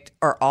perfect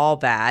or all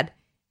bad.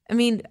 I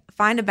mean,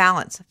 find a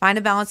balance. Find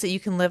a balance that you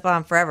can live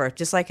on forever.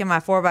 Just like in my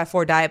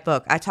 4x4 diet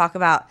book, I talk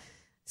about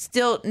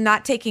still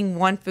not taking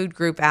one food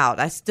group out.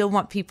 I still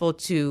want people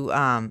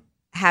to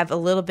have a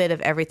little bit of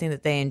everything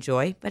that they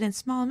enjoy, but in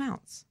small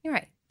amounts. You're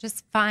right.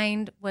 Just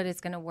find what is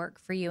going to work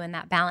for you in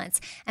that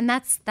balance. And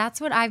that's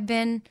what I've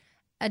been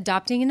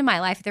adopting into my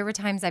life. There were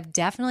times I've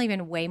definitely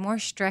been way more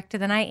strict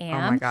than I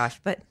am. Oh my gosh.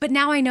 But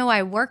now I know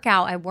I work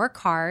out, I work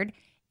hard,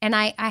 and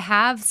I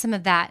have some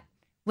of that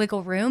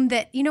wiggle room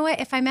that, you know what,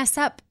 if I mess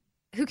up,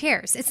 who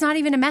cares? It's not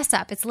even a mess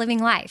up. It's living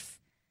life.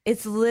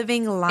 It's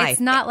living life. It's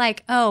not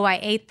like, oh, I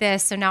ate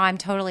this, so now I'm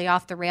totally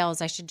off the rails.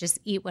 I should just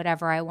eat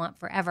whatever I want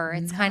forever.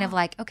 It's kind of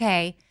like,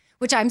 okay,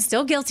 which I'm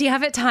still guilty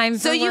of at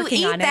times. So you working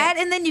eat on that,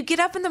 it. and then you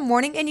get up in the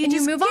morning and you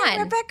just move get on.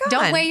 right back on.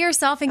 Don't weigh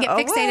yourself and get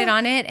fixated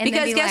on it. And because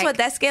then be guess like, what?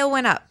 That scale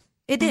went up.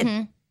 It did.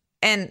 Mm-hmm.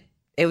 And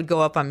it would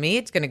go up on me.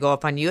 It's going to go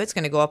up on you. It's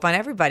going to go up on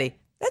everybody.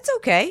 That's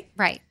okay.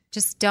 Right.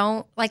 Just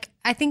don't, like,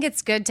 I think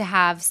it's good to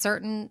have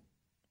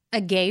a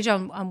gauge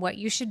on what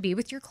you should be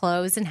with your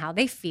clothes and how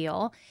they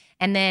feel.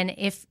 And then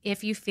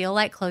if you feel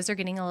like clothes are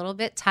getting a little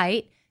bit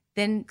tight,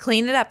 then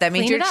Clean it up. That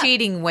means Clean it you're up.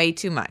 cheating way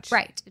too much.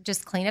 right,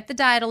 just clean up the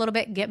diet a little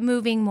bit, get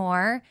moving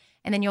more,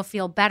 and then you'll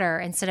feel better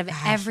instead of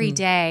every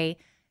day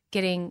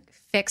getting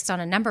fixed on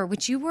a number,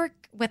 which you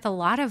work with a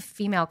lot of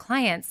female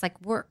clients. Like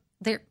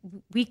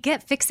we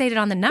get fixated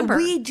on the number.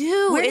 We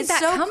do. Where did It's that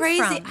so come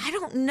crazy. from? I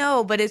don't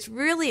know, but it's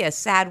really a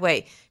sad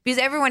way because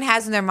everyone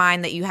has in their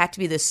mind that you have to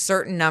be this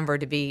certain number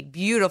to be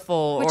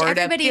beautiful Which or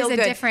everybody to feel is a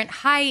good. different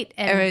height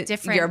and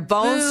different your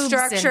bone boobs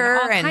structure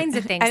and all and- kinds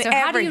of things. and So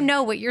how do you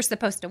know what you're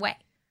supposed to weigh?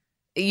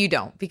 You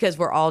don't, because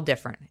we're all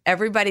different.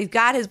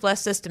 God has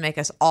blessed us to make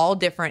us all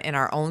different in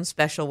our own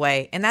special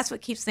way. And that's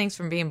what keeps things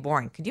from being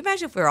boring. Could you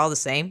imagine if we were all the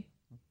same?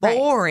 Right.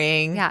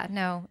 Boring. Yeah,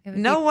 no. It would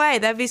No way.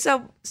 That'd be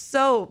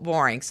so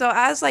boring. So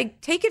I was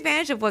like, take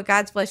advantage of what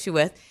God's blessed you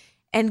with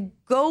and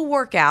go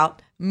work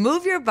out,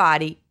 move your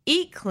body,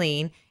 eat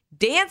clean,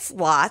 dance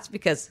lots,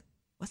 because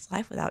what's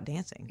life without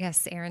dancing?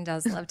 Yes, Erin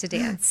does love to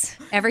dance.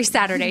 Every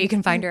Saturday, you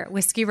can find her at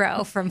Whiskey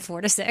Row from 4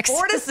 to 6.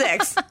 4 to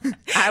 6.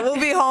 I will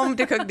be home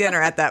to cook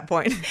dinner at that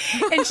point.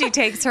 And she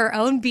takes her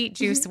own beet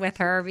juice with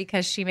her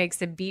because she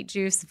makes a beet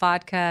juice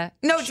vodka.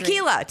 No, drink.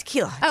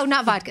 tequila. Oh,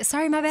 not vodka.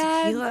 Sorry, my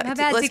bad. Tequila. My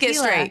bad. Let's get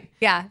tequila. straight.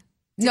 Yeah.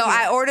 No,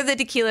 I order the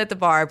tequila at the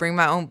bar. I bring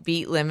my own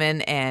beet,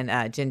 lemon,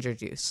 and ginger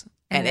juice.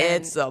 And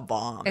then it's a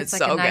bomb. It's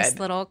like so a nice good.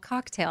 little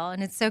cocktail,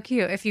 and it's so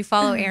cute. If you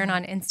follow Erin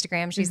on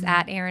Instagram, she's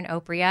at Erin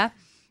Opria,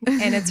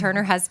 and it's her and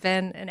her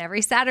husband. And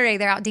every Saturday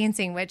they're out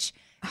dancing, which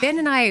Ben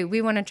and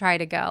we want to try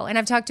to go. And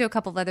I've talked to a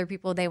couple of other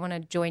people; they want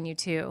to join you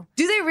too.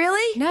 Do they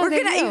really? No,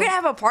 they do. You're gonna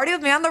have a party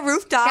with me on the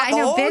rooftop. Yeah, I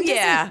know.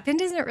 Oh, Ben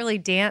doesn't really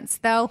dance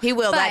though. He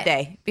will but that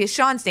day because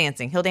Sean's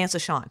dancing. He'll dance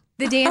with Sean.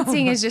 The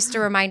dancing is just a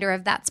reminder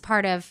of that's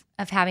part of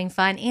having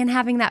fun and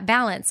having that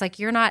balance. Like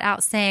you're not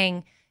out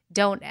saying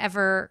don't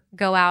ever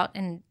go out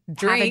and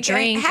Drink.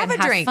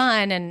 have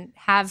fun and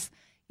have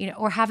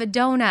or have a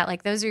donut.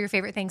 Like those are your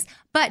favorite things.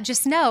 But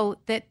just know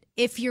that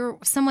if you're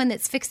someone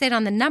that's fixated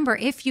on the number,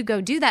 if you go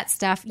do that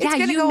stuff, you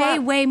may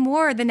weigh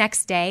more the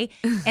next day.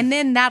 And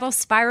then that'll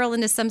spiral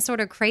into some sort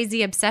of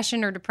crazy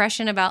obsession or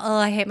depression about,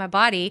 I hate my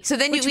body. So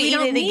then you which we eat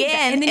don't it need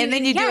again, that. and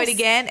then you do it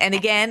again and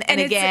again and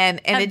it's again,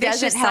 and a it doesn't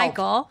vicious help.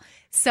 cycle.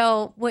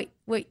 So what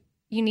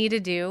you need to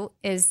do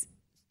is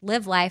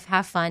live life,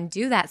 have fun,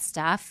 do that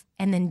stuff,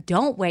 and then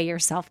don't weigh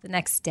yourself the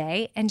next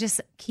day and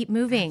just keep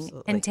moving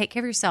Absolutely. and take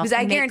care of yourself. Because I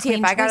and make guarantee if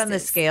clean I got on the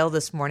choices. scale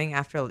this morning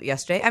after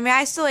yesterday, I mean,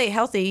 I still ate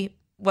healthy.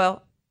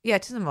 Well, yeah,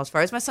 to the most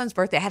part. It was my son's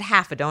birthday. I had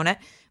half a donut,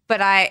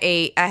 but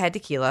I had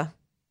tequila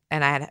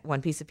and I had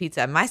one piece of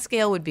pizza. My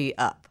scale would be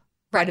up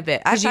quite a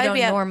bit. because you I'd don't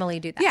be up- normally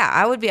do that. Yeah,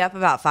 I would be up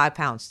about 5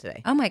 pounds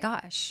today. Oh my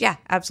gosh. Yeah,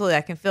 absolutely.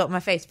 I can feel it in my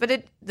face.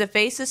 But the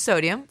face is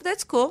sodium. But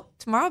that's cool.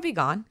 Tomorrow I'll be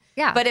gone.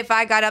 Yeah. But if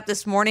I got up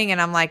this morning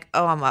and I'm like,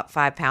 I'm up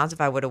 5 pounds,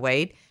 if I would have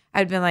weighed,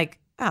 I'd been like,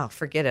 oh,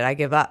 forget it. I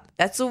give up.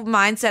 That's the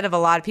mindset of a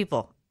lot of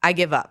people. I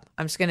give up.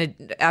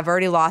 I've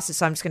already lost it,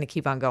 so I'm just going to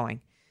keep on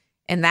going.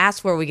 And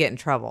that's where we get in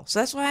trouble. So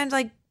that's why I'm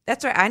like,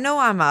 that's right. I know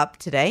I'm up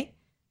today.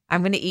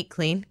 I'm going to eat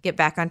clean, get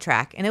back on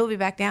track, and it will be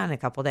back down in a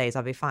couple of days.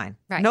 I'll be fine.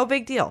 Right. No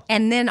big deal.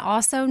 And then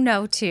also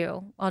know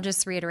too, I'll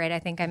just reiterate, I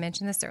think I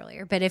mentioned this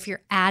earlier, but if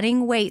you're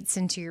adding weights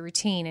into your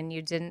routine and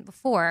you didn't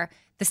before,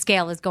 the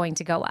scale is going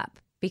to go up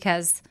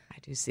because I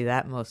do see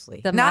that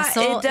mostly. The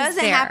muscle It doesn't is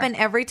there. happen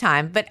every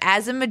time, but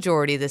as a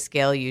majority, the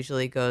scale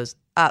usually goes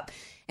up.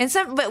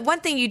 But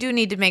one thing you do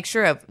need to make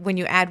sure of when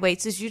you add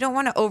weights is you don't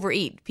want to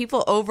overeat.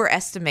 People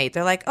overestimate.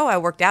 They're like, oh, I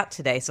worked out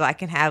today, so I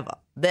can have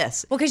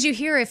this. Well, because you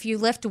hear if you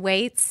lift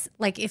weights,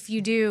 like if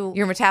you do,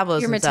 Your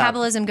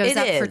metabolism goes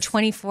up for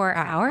 24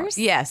 hours.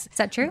 Yes. Is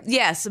that true?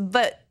 Yes,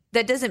 but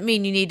that doesn't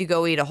mean you need to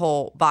go eat a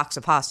whole box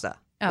of pasta.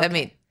 Okay. I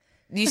mean,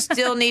 you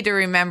still need to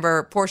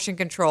remember portion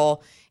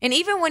control. And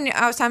even when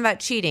I was talking about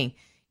cheating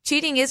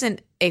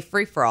isn't a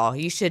free-for-all.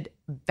 You should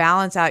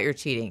balance out your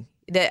cheating.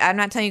 I'm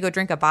not telling you go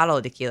drink a bottle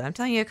of tequila. I'm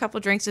telling you a couple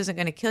of drinks isn't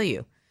going to kill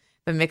you.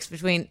 But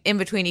in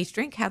between each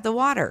drink, have the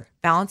water.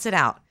 Balance it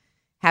out.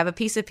 Have a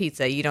piece of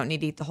pizza. You don't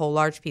need to eat the whole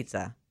large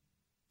pizza.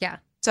 Yeah.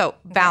 So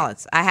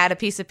balance. I had a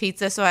piece of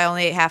pizza, so I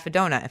only ate half a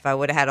donut. If I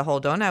would have had a whole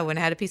donut, I wouldn't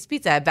have had a piece of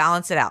pizza. I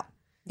balance it out.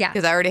 Yeah.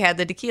 Because I already had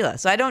the tequila.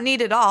 So I don't need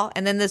it all.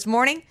 And then this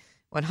morning,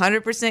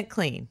 100%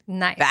 clean.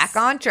 Nice. Back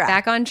on track.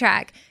 Back on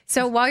track.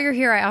 So while you're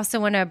here, I also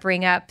want to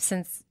bring up,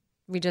 since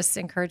we just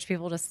encourage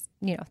people to,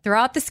 throw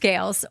out the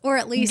scales, or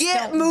at least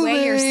don't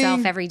weigh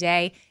yourself every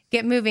day.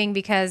 Get moving,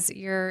 because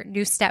your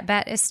new step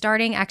bet is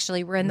starting.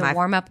 Actually, we're in the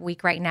warm-up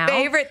week right now.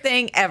 Favorite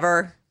thing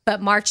ever.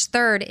 But March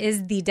 3rd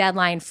is the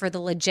deadline for the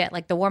legit.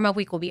 Like, the warm-up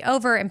week will be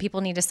over and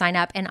people need to sign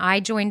up. And I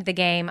joined the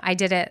game. I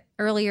did it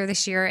earlier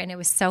this year and it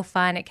was so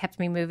fun. It kept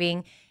me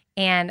moving.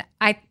 And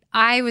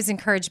I was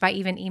encouraged by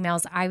even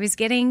emails I was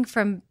getting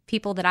from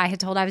people that I had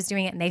told I was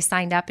doing it, and they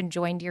signed up and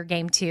joined your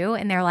game too.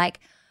 And they're like,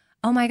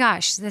 oh my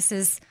gosh, this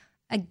has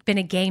been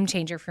a game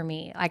changer for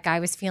me. Like,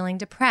 I was feeling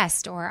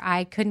depressed or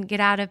I couldn't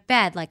get out of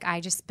bed.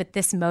 But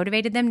this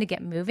motivated them to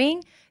get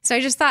moving. So I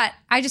just thought,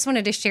 I just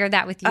wanted to share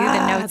that with you,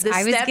 the notes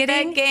I was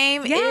getting. The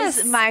game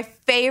is my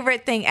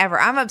favorite thing ever.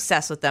 I'm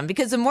obsessed with them,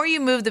 because the more you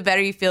move, the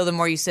better you feel. The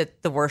more you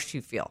sit, the worse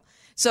you feel.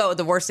 So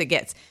the worse it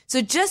gets.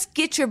 So just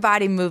get your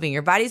body moving.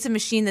 Your body's a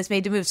machine that's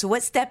made to move. So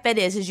what Step Bet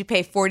is you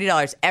pay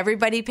 $40.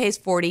 Everybody pays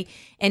 $40,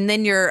 and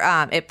then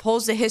it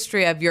pulls the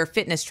history of your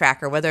fitness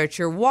tracker, whether it's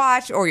your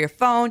watch or your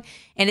phone,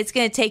 and it's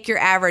going to take your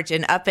average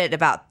and up it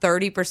about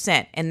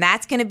 30%. And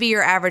that's going to be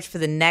your average for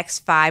the next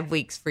 5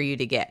 weeks for you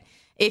to get.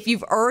 If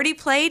you've already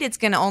played, it's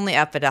going to only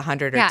up at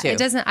 100 or 2. Yeah, it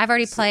doesn't. I've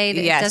already played.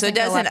 So it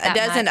doesn't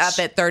up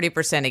at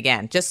 30%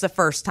 again, just the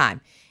first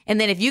time. And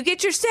then if you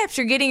get your steps,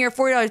 you're getting your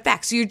 $40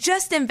 back. So you're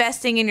just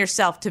investing in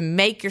yourself to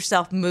make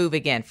yourself move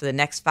again for the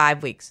next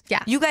 5 weeks.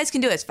 Yeah. You guys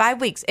can do it. It's 5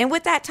 weeks. And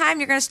with that time,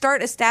 you're going to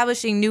start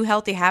establishing new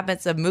healthy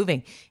habits of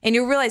moving. And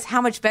you'll realize how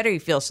much better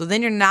you feel. So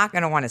then you're not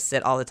going to want to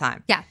sit all the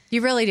time. Yeah,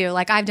 you really do.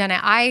 Like, I've done it.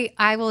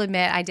 I will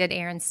admit, I did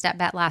Aaron's step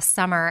bet last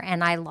summer,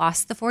 and I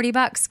lost the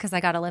 $40 because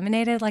I got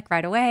eliminated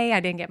right away. I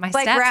didn't get my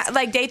steps.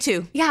 Like day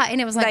 2. Yeah, and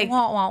it was like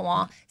wah, wah,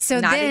 wah. So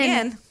not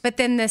again. But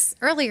then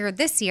earlier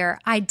this year,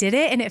 I did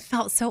it, and it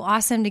felt so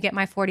awesome to get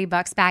my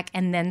 $40 back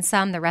and then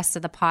some, the rest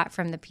of the pot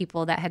from the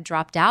people that had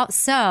dropped out.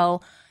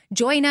 So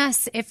join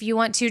us if you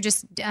want to.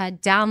 Just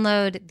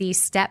download the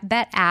Step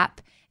Bet app,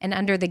 and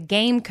under the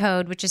game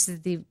code, which is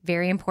the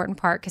very important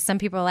part, because some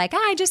people are like,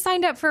 I just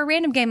signed up for a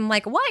random game. I'm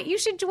like, what? You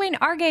should join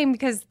our game,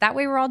 because that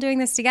way we're all doing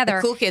this together.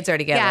 The cool kids are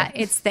together. Yeah,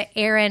 it's the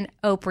Erin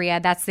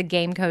Oprea. That's the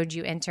game code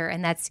you enter,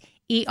 and that's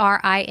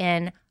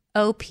ERINOPREA.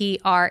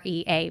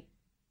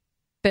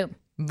 Boom.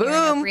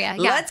 Boom. Yeah.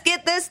 Let's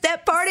get this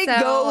step party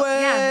going.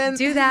 Yeah,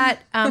 do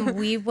that.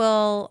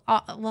 We'll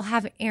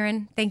have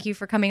Erin. Thank you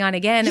for coming on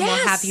again, and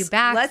we'll have you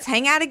back. Let's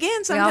hang out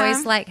again sometime. We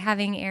always like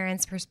having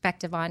Erin's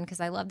perspective on, because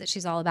I love that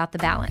she's all about the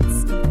balance.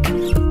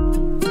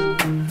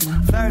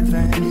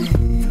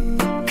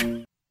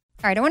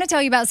 All right, I want to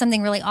tell you about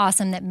something really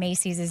awesome that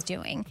Macy's is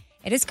doing.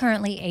 It is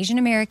currently Asian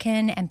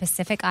American and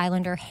Pacific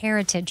Islander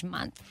Heritage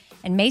Month.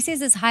 And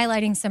Macy's is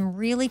highlighting some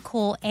really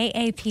cool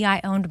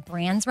AAPI-owned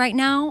brands right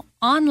now,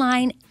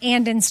 online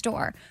and in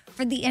store.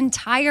 For the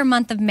entire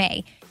month of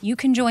May, you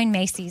can join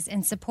Macy's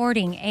in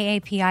supporting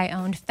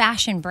AAPI-owned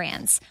fashion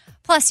brands.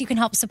 Plus, you can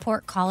help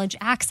support college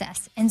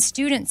access and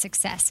student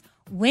success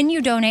when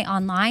you donate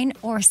online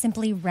or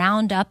simply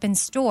round up in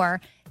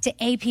store to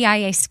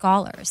APIA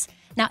scholars.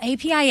 Now,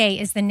 APIA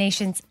is the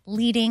nation's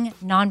leading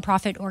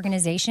nonprofit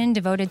organization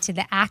devoted to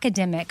the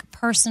academic,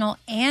 personal,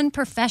 and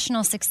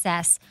professional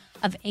success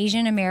of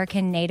Asian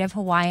American, Native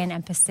Hawaiian,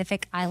 and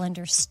Pacific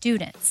Islander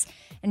students.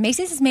 And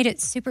Macy's has made it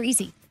super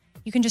easy.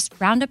 You can just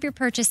round up your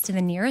purchase to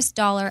the nearest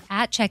dollar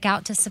at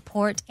checkout to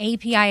support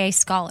APIA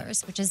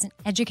Scholars, which is an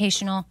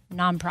educational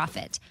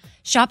nonprofit.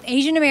 Shop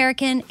Asian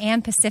American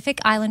and Pacific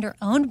Islander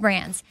owned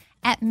brands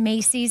at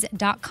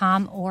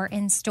Macy's.com or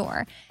in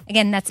store.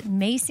 Again, that's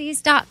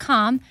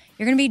Macy's.com.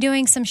 You're going to be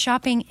doing some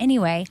shopping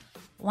anyway.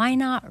 Why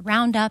not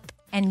round up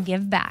and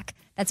give back?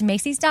 That's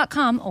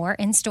Macy's.com or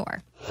in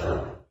store.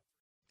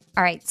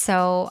 All right,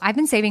 so I've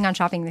been saving on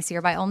shopping this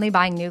year by only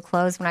buying new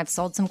clothes when I've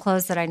sold some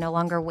clothes that I no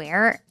longer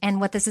wear.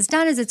 And what this has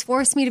done is it's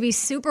forced me to be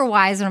super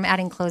wise when I'm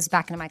adding clothes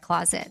back into my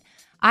closet.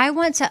 I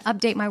want to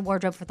update my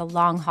wardrobe for the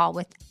long haul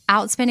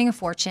without spending a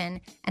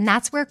fortune, and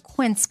that's where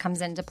Quince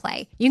comes into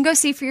play. You can go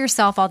see for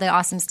yourself all the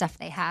awesome stuff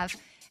they have,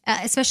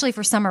 especially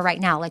for summer right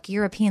now, like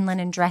European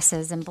linen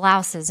dresses and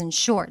blouses and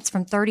shorts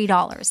from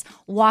 $30,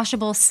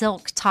 washable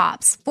silk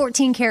tops,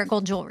 14 karat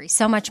gold jewelry,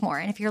 so much more.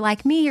 And if you're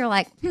like me, you're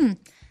like,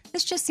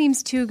 this just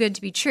seems too good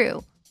to be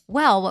true.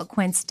 Well, what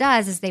Quince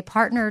does is they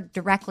partner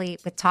directly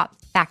with top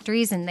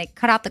factories and they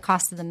cut out the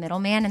cost of the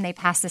middleman and they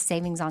pass the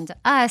savings on to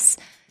us.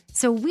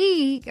 So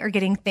we are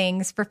getting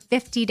things for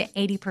 50 to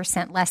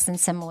 80% less than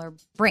similar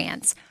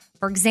brands.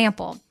 For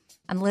example,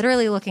 I'm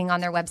literally looking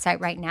on their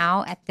website right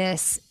now at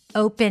this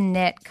open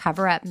knit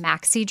cover up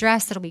maxi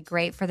dress that'll be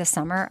great for the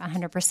summer,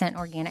 100%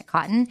 organic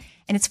cotton,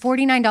 and it's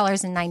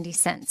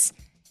 $49.90.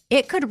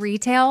 It could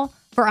retail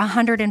for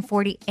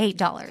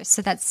 $148,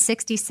 so that's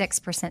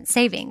 66%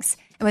 savings.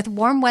 And with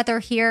warm weather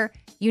here,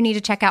 you need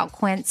to check out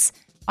Quince.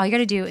 All you got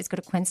to do is go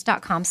to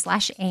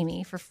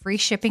quince.com/Amy for free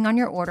shipping on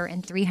your order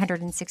and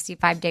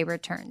 365-day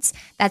returns.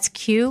 That's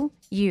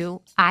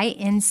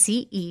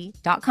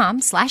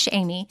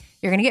QUINCE.com/Amy.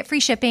 You're going to get free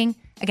shipping.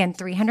 Again,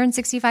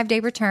 365-day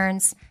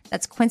returns.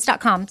 That's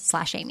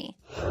quince.com/Amy.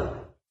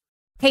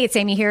 Hey, it's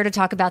Amy here to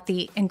talk about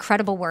the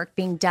incredible work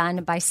being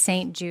done by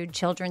St. Jude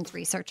Children's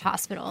Research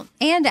Hospital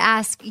and to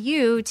ask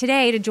you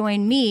today to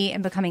join me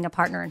in becoming a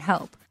partner in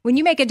hope. When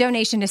you make a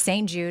donation to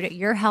St. Jude,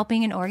 you're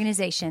helping an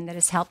organization that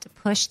has helped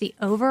push the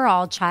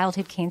overall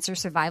childhood cancer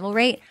survival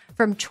rate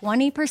from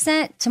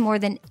 20% to more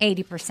than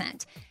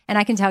 80%. And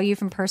I can tell you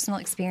from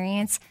personal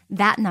experience,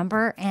 that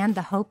number and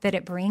the hope that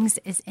it brings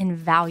is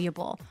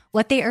invaluable.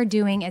 What they are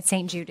doing at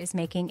St. Jude is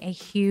making a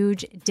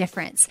huge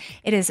difference.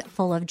 It is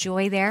full of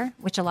joy there,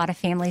 which a lot of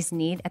families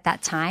need at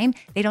that time.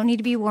 They don't need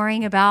to be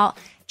worrying about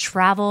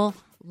travel,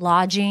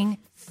 lodging,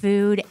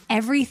 food.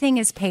 Everything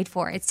is paid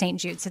for at St.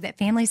 Jude so that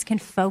families can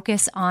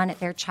focus on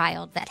their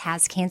child that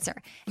has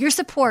cancer. Your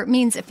support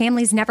means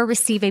families never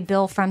receive a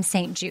bill from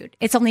St. Jude.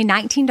 It's only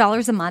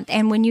 $19 a month,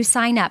 and when you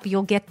sign up,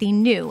 you'll get the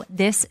new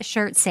This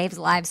Shirt Saves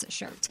Lives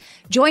shirt.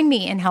 Join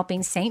me in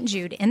helping St.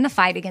 Jude in the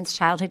fight against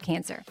childhood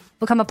cancer.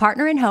 Become a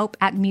partner in hope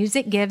at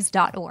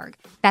musicgives.org.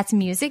 That's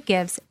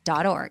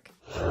musicgives.org.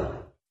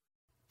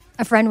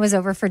 A friend was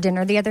over for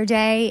dinner the other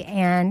day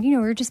and, we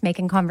were just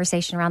making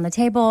conversation around the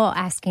table,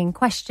 asking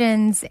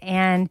questions.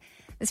 And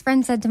this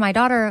friend said to my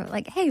daughter,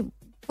 like, hey,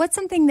 what's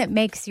something that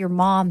makes your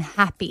mom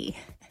happy?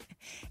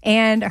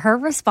 And her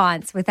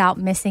response, without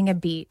missing a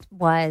beat,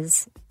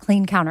 was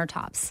clean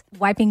countertops.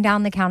 Wiping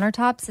down the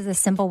countertops is a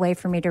simple way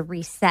for me to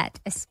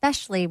reset,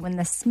 especially when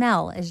the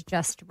smell is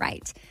just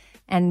right.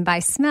 And by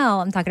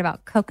smell, I'm talking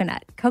about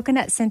coconut.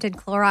 Coconut scented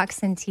Clorox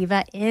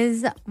Scentiva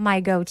is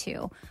my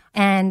go-to.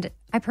 And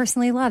I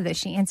personally love that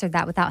she answered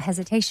that without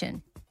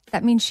hesitation.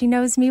 That means she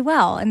knows me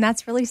well, and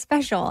that's really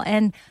special.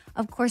 And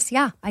of course,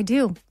 yeah, I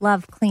do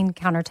love clean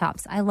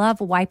countertops. I love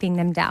wiping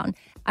them down.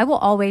 I will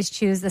always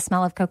choose the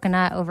smell of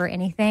coconut over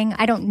anything.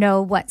 I don't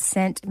know what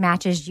scent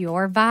matches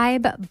your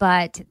vibe,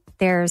 but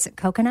there's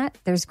coconut,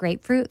 there's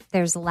grapefruit,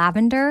 there's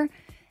lavender.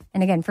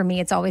 And again, for me,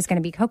 it's always going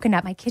to be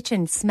coconut. My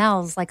kitchen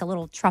smells like a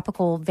little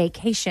tropical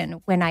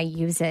vacation when I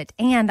use it.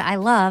 And I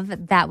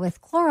love that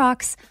with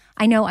Clorox,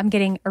 I know I'm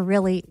getting a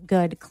really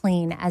good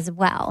clean as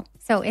well.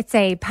 So it's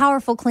a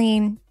powerful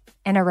clean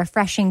and a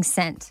refreshing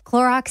scent.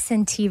 Clorox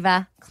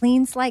Scentiva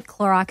cleans like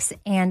Clorox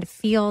and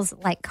feels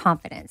like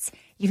confidence.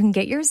 You can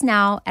get yours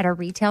now at a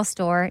retail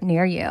store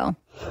near you.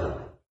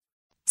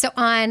 So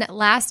on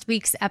last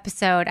week's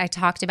episode, I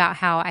talked about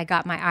how I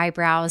got my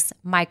eyebrows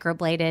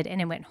microbladed and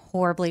it went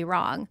horribly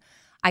wrong.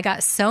 I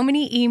got so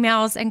many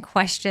emails and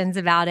questions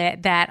about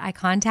it that I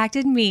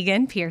contacted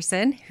Megan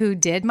Pearson, who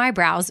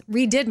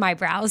redid my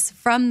brows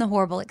from the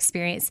horrible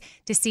experience,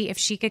 to see if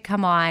she could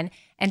come on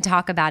and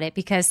talk about it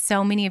because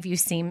so many of you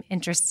seem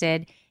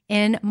interested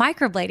in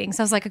microblading.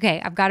 So I was like,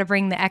 okay, I've got to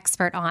bring the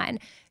expert on.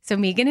 So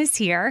Megan is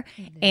here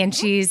and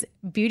she's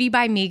Beauty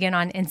by Megan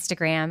on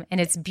Instagram, and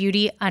it's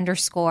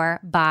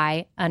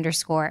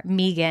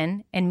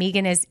beauty_by_Megan. And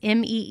Megan is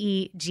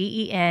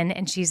MEEGEN,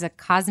 and she's a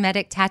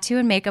cosmetic tattoo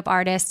and makeup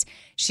artist.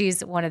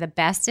 She's one of the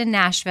best in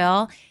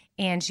Nashville,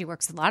 and she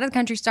works with a lot of the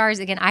country stars.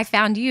 Again, I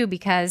found you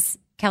because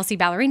Kelsey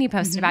Ballerini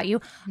posted about you.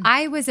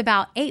 I was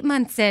about 8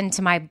 months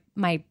into my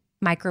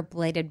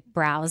microbladed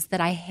brows that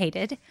I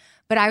hated,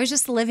 but I was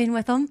just living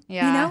with them.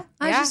 Yeah.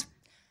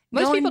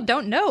 Most people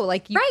don't know,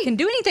 like, you can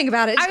do anything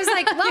about it. I was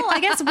like, well,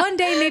 I guess one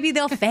day maybe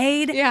they'll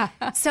fade. Yeah.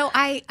 So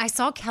I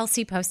saw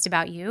Kelsey post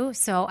about you.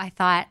 So I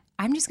thought,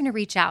 I'm just going to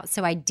reach out.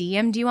 So I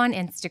DM'd you on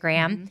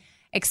Instagram,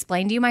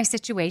 explained to you my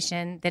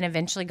situation, then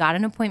eventually got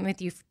an appointment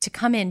with you to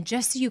come in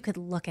just so you could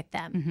look at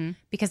them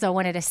because I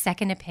wanted a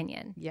second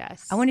opinion.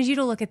 Yes. I wanted you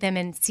to look at them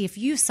and see if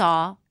you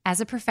saw,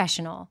 as a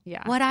professional,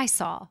 what I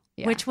saw,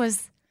 which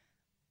was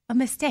a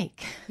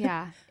mistake.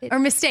 Yeah. Or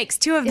mistakes,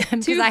 two of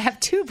them, because I have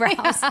two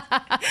brows.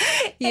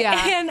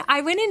 Yeah. And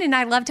I went in and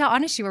I loved how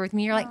honest you were with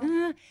me. You're like,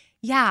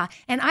 yeah.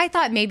 And I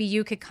thought maybe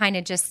you could kind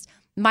of just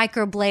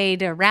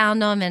microblade around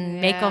them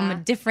and make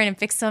them different and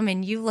fix them.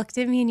 And you looked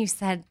at me and you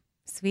said,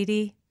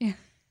 sweetie,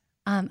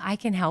 I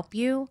can help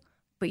you,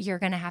 but you're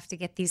going to have to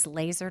get these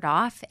lasered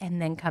off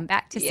and then come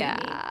back to see me.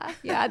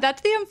 Yeah.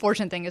 That's the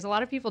unfortunate thing, is a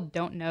lot of people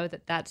don't know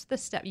that that's the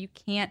step. You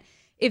can't,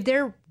 if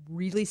they're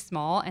really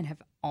small and have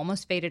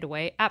almost faded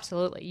away,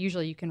 absolutely.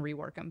 Usually you can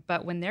rework them.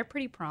 But when they're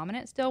pretty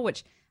prominent still,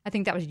 which I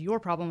think that was your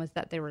problem, was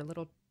that they were a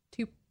little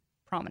too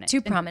prominent.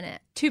 Too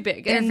prominent. Too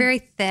big. They're very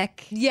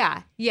thick.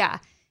 Yeah.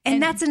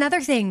 And that's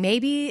another thing.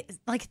 Maybe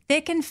like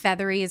thick and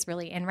feathery is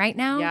really in right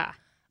now. Yeah.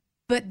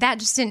 But that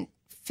just didn't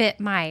fit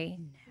my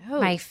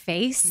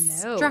face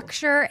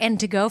structure. And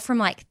to go from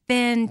like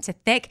thin to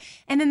thick.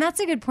 And then that's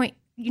a good point.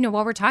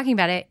 While we're talking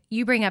about it,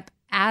 you bring up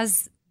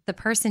as the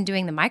person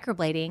doing the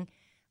microblading,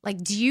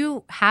 like, do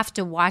you have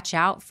to watch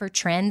out for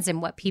trends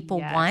and what people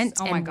want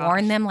and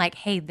warn them like,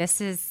 hey,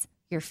 this is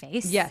your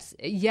face?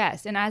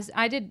 Yes. And as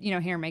I did,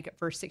 hair and makeup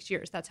for 6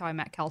 years, that's how I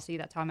met Kelsey.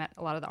 That's how I met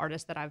a lot of the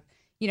artists that I've,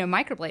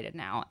 microbladed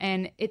now.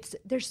 And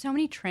there's so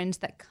many trends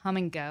that come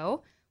and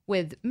go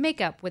with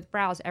makeup, with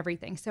brows,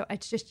 everything. So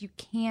it's just, you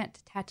can't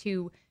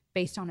tattoo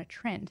based on a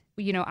trend.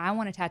 I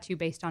want to tattoo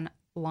based on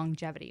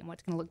longevity and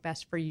what's going to look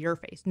best for your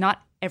face.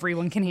 Not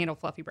everyone can handle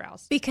fluffy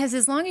brows. Because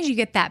as long as you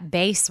get that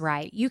base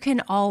right, you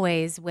can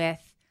always with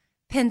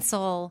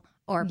pencil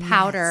or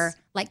powder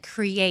like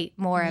create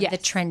more of the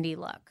trendy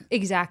look.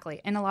 Exactly.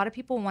 And a lot of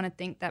people want to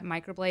think that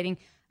microblading,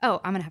 I'm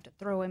going to have to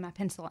throw away my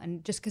pencil,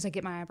 and just because I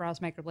get my eyebrows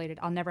microbladed,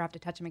 I'll never have to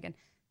touch them again.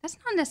 That's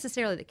not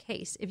necessarily the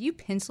case. If you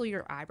pencil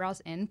your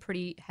eyebrows in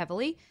pretty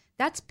heavily,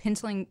 that's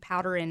penciling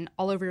powder in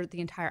all over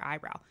the entire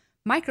eyebrow.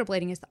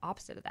 Microblading is the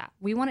opposite of that.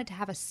 We want it to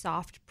have a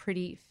soft,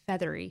 pretty,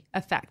 feathery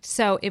effect.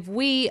 So if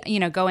we,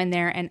 go in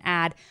there and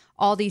add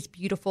all these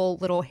beautiful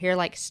little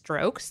hair-like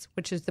strokes,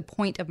 which is the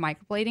point of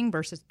microblading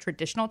versus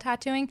traditional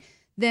tattooing,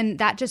 then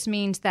that just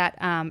means that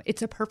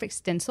it's a perfect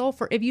stencil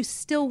for if you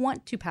still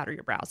want to powder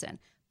your brows in.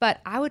 But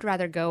I would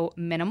rather go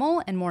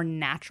minimal and more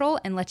natural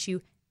and let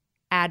you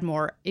add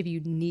more if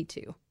you need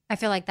to. I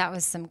feel like that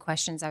was some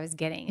questions I was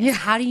getting. Yeah.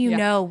 How do you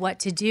know what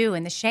to do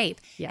in the shape?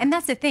 Yeah. And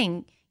that's the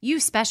thing. You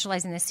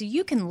specialize in this, so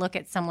you can look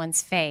at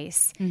someone's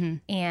face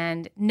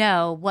and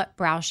know what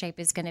brow shape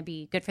is going to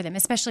be good for them,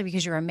 especially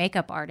because you're a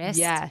makeup artist.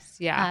 Yes,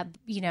 yeah.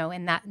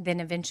 And that then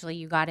eventually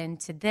you got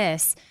into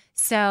this.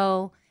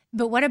 So,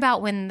 but what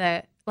about when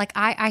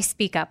I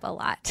speak up a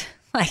lot.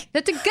 Like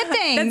that's a good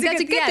thing.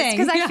 That's a good thing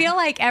because I feel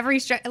like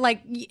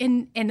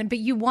but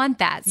you want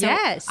that. So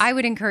yes. I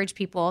would encourage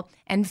people,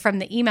 and from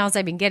the emails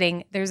I've been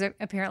getting, there's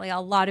apparently a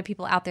lot of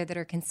people out there that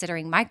are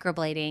considering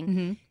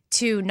microblading.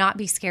 To not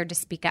be scared to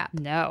speak up.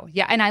 No.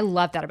 Yeah. And I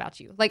love that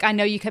about you. Like, I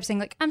know you kept saying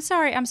like, I'm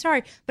sorry.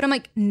 But I'm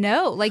like,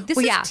 no, like this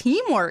is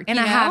teamwork. And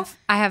I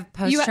have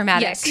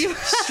post-traumatic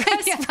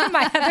stress from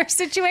my other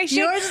situation.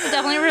 Yours is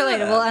definitely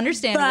relatable,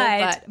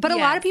 understandable. But a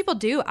lot of people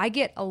do. I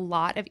get a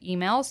lot of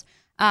emails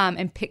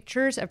and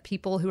pictures of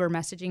people who are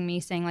messaging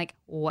me saying like,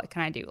 what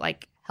can I do?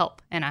 Like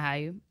help. And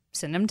I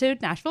send them to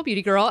Nashville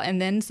Beauty Girl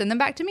and then send them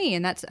back to me.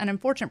 And that's an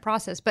unfortunate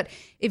process. But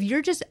if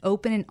you're just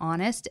open and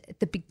honest at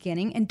the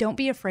beginning and don't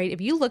be afraid,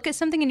 if you look at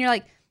something and you're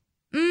like,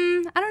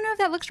 I don't know if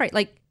that looks right,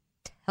 like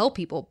tell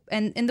people.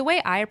 And the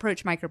way I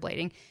approach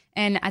microblading,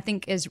 and I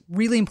think is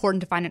really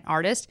important to find an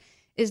artist,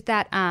 is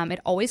that it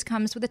always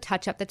comes with a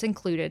touch-up that's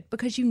included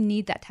because you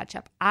need that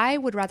touch-up. I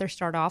would rather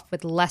start off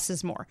with less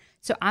is more.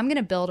 So I'm going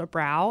to build a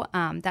brow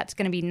that's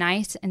going to be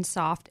nice and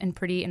soft and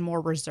pretty and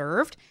more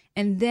reserved.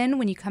 And then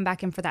when you come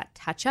back in for that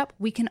touch-up,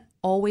 we can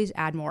always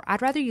add more.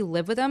 I'd rather you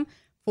live with them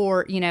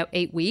for,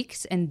 8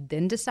 weeks and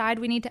then decide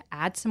we need to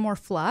add some more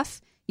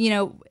fluff.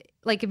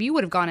 Like if you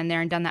would have gone in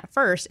there and done that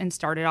first and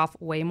started off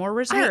way more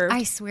reserved.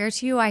 I swear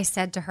to you, I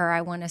said to her,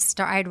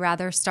 I'd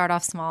rather start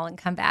off small and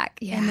come back.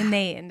 Yeah. And then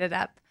they ended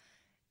up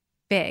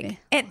big.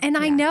 And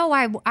I know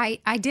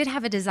I did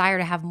have a desire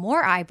to have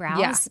more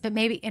eyebrows, but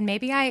maybe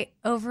I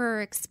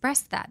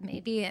overexpressed that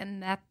maybe,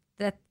 and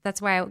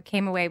that's why I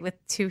came away with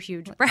 2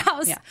 huge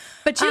brows. Yeah.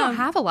 But you don't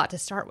have a lot to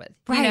start with,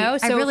 right?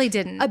 So I really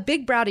didn't. A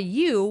big brow to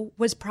you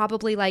was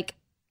probably like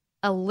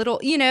a little,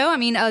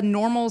 a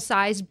normal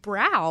sized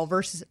brow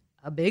versus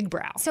a big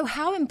brow. So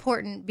how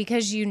important,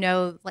 because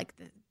like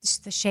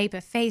the shape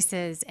of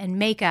faces and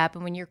makeup,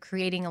 and when you're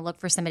creating a look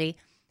for somebody,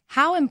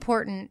 how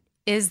important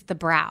is the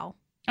brow?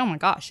 Oh my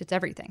gosh, it's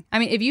everything. I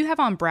mean, if you have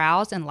on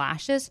brows and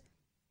lashes,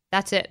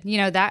 that's it.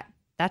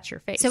 That's your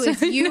face. So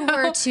if you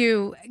were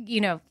to,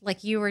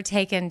 like you were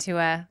taken to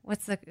a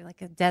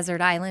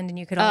desert island and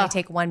you could only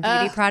take one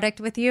beauty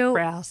product with you.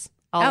 Brows.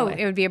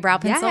 It would be a brow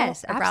pencil?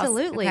 Yes,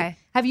 absolutely. Okay.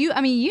 Have you,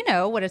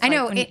 what it's like. I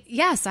know.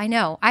 Yes, I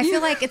know. I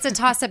feel like it's a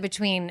toss up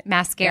between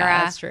mascara.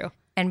 That's true.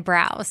 And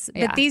brows.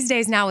 Yeah. But these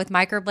days now with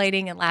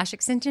microblading and lash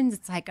extensions,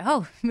 it's like,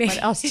 maybe.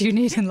 What else do you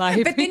need in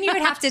life? But then you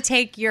would have to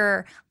take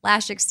your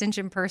lash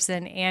extension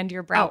person and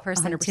your brow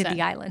person 100%. To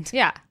the island.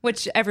 Yeah,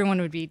 which everyone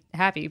would be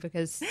happy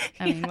because,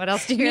 what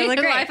else do you need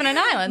in life on an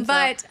island?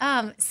 But,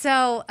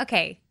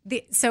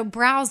 so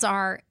brows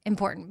are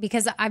important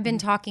because I've been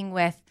talking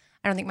with,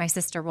 I don't think my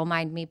sister will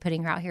mind me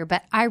putting her out here,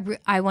 but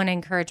I want to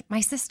encourage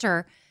my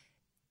sister.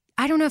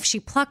 I don't know if she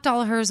plucked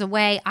all of hers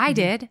away. I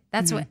did.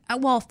 That's what,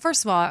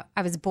 first of all,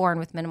 I was born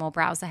with minimal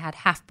brows. I had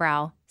half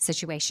brow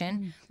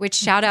situation, which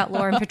shout out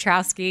Lauren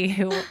Petrowski,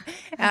 who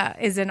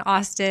is in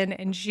Austin.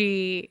 And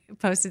she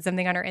posted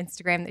something on her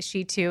Instagram that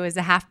she too is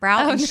a half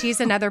brow. And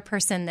she's another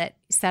person that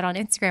said on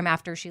Instagram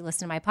after she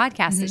listened to my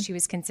podcast that she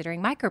was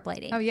considering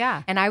microblading. Oh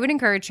yeah. And I would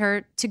encourage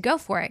her to go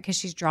for it because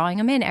she's drawing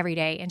them in every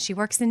day and she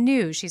works in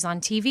news. She's on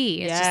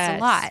TV. It's just a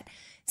lot.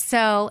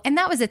 So, and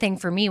that was the thing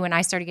for me when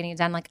I started getting it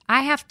done. Like,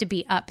 I have to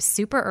be up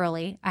super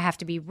early. I have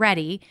to be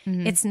ready.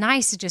 It's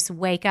nice to just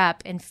wake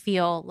up and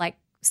feel like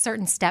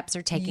certain steps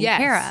are taken Yes.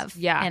 care of.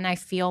 Yeah. And I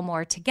feel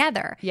more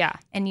together. Yeah.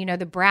 And,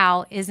 the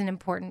brow is an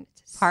important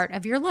part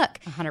of your look.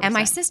 100%. And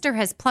my sister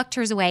has plucked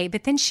hers away,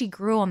 but then she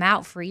grew them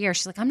out for years.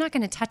 She's like, I'm not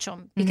going to touch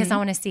them because I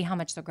want to see how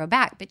much they'll grow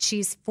back. But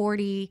she's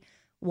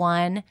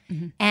 41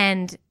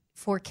 and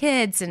 4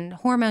 kids and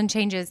hormone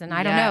changes. And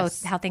I don't know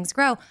Yes. how things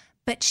grow.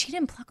 But she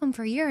didn't pluck them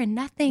for a year and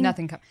nothing Yeah.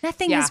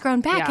 has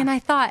grown back. Yeah. And I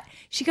thought,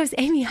 she goes,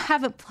 Amy, I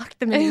haven't plucked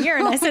them in a year.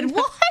 And I said,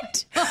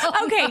 what?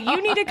 Okay,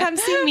 you need to come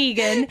see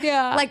Megan.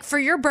 Yeah. Like for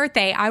your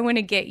birthday, I want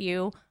to get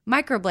you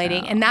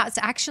microblading. And that's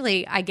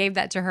actually, I gave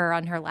that to her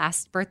on her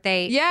last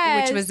birthday,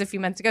 Yes. which was a few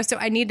months ago. So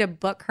I need to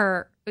book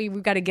her.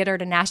 We've got to get her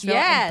to Nashville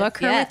Yes, and book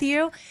her yes. with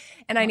you.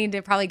 And I need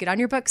to probably get on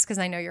your books because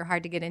I know you're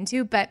hard to get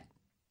into. But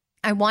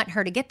I want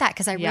her to get that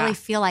because I Yeah. really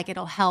feel like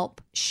it'll help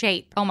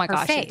shape Oh my her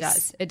gosh, face. it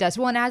does. It does.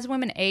 Well, and as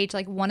women age,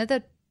 like one of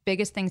the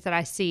biggest things that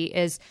I see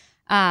is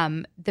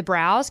the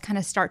brows kind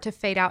of start to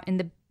fade out in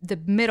the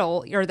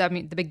middle or the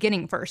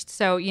beginning first.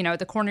 So,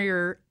 the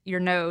corner of your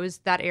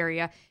nose, that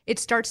area, it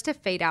starts to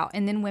fade out.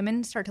 And then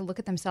women start to look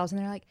at themselves and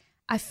they're like,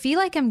 I feel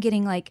like I'm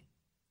getting like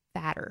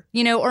fatter,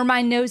 or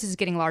my nose is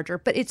getting larger,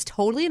 but it's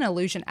totally an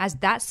illusion. As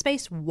that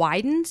space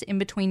widens in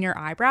between your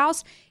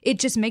eyebrows, it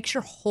just makes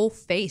your whole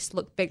face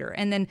look bigger.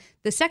 And then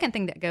the second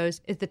thing that goes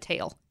is the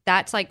tail.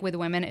 That's like with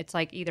women, it's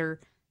like either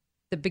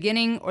the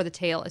beginning or the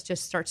tail, it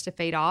just starts to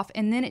fade off.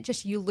 And then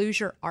you lose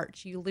your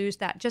arch. You lose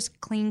that just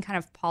clean kind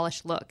of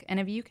polished look. And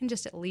if you can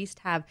just at least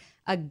have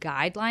a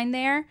guideline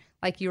there,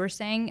 like you were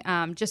saying,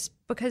 just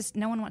because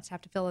no one wants to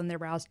have to fill in their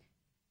brows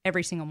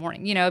every single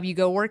morning. If you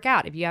go work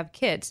out, if you have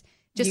kids,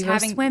 just you go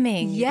having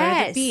swimming, you go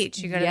to the beach,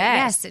 you go to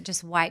yes, it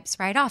just wipes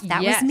right off.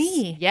 That Yes. was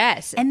me.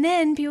 Yes. And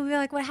then people be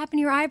like, what happened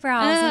to your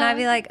eyebrows? And I'd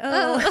be like,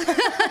 oh.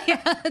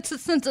 Yeah, it's a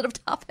sensitive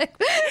topic.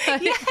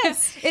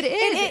 Yes. It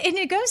is. And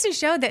it goes to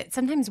show that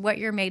sometimes what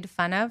you're made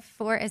fun of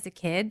for as a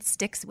kid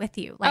sticks with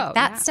you. Like Oh,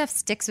 that yeah. stuff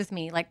sticks with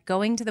me. Like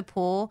going to the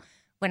pool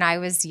when I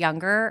was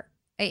younger,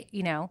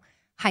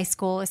 high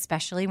school,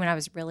 especially when I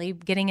was really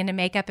getting into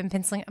makeup and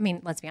penciling. I mean,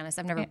 let's be honest,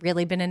 I've never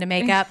really been into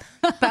makeup.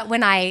 But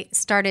when I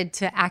started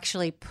to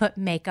actually put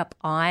makeup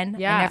on,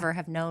 Yeah. I never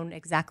have known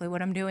exactly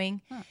what I'm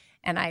doing.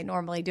 And I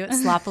normally do it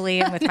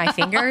sloppily and with my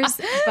fingers.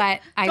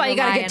 But That's why you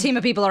got to get a team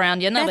of people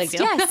around you. No big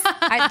deal. Yes,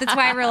 that's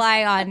why I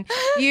rely on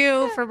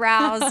you for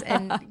brows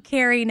and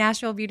Carrie,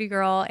 Nashville Beauty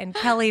Girl, and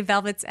Kelly,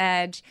 Velvet's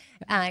Edge.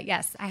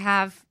 Yes, I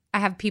have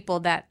people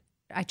that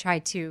I try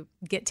to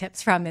get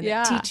tips from and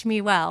that teach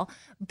me well.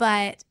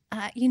 But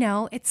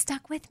it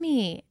stuck with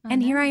me,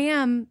 and here I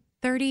am,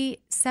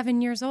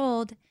 37 years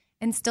old,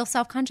 and still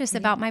self-conscious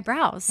about my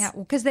brows. Yeah,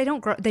 because they don't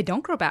grow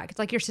back. It's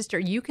like your sister.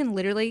 You can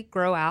literally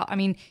grow out. I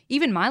mean,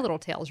 even my little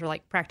tails are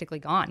like practically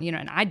gone.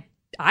 And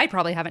I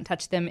probably haven't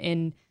touched them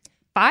in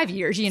 5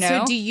 years.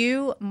 So do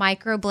you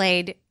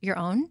microblade your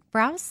own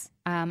brows?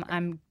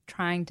 I'm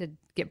trying to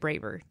get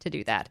braver to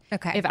do that.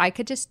 Okay. If I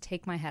could just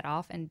take my head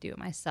off and do it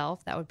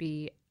myself, that would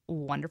be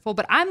wonderful.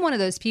 But I'm one of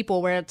those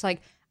people where it's like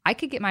I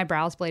could get my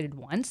brows bladed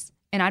once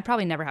and I'd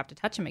probably never have to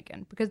touch them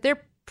again because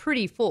they're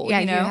pretty full. Yeah,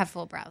 you you have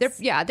full brows.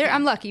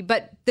 I'm lucky,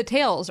 but the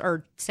tails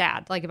are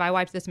sad. Like if I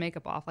wipe this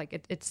makeup off,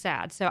 like it's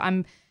sad. So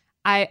I'm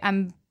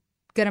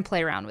gonna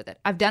play around with it.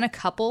 I've done a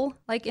couple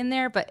like in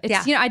there, but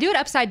it's I do it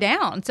upside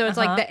down, so it's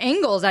like the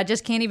angles I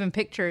just can't even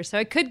picture. So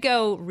it could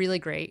go really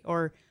great,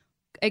 or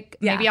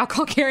maybe I'll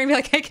call Carrie and be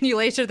like, "Hey, can you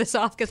laser this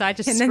off? Because I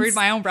just screwed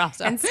my own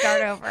brows up and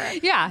start over."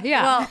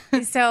 Yeah.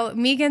 Well, so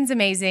Megan's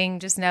amazing.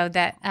 Just know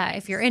that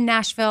if you're in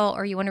Nashville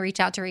or you want to reach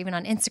out to her, even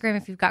on Instagram,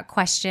 if you've got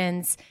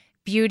questions,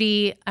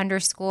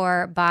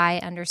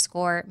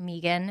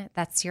 beauty_by_Megan.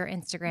 That's your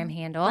Instagram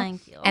handle.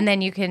 Thank you. And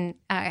then you can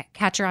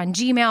catch her on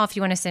Gmail if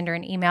you want to send her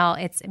an email.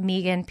 It's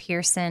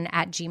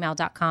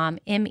meganpearson@gmail.com.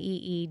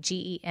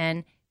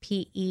 MEeganPearson.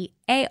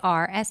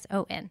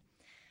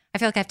 I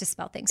feel like I have to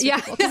spell things for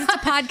people because it's a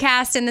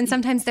podcast, and then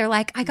sometimes they're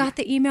like, "I got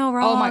the email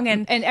wrong,"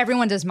 and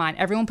everyone does mine.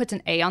 Everyone puts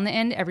an A on the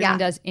end. Everyone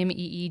does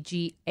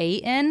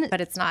MEEGAN,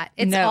 but it's not.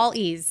 It's all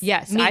E's.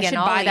 Yes, Megan, I should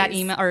all buy that E's.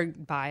 email or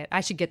buy it.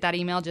 I should get that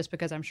email just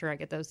because I'm sure I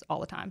get those all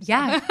the time. So.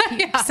 Yeah,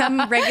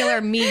 some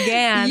regular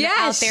Megan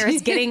out there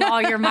is getting all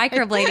your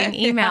microblading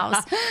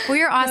emails. Well,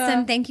 you're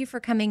awesome. Thank you for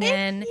coming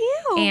in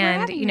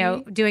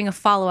and doing a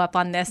follow up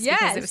on this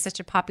because it was such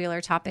a popular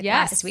topic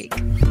last week.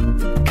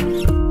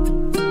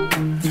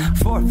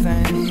 Fourth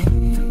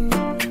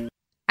thing.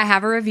 I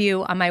have a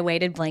review on my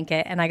weighted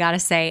blanket, and I got to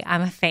say,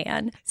 I'm a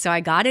fan. So I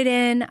got it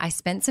in. I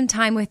spent some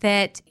time with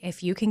it.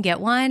 If you can get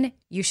one,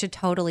 you should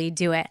totally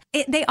do it.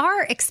 They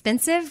are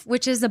expensive,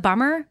 which is a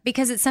bummer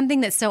because it's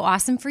something that's so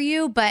awesome for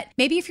you. But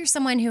maybe if you're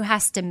someone who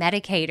has to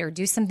medicate or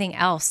do something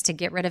else to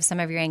get rid of some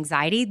of your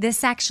anxiety,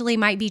 this actually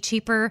might be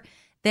cheaper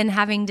than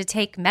having to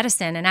take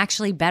medicine and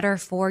actually better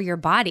for your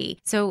body.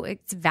 So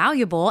it's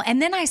valuable.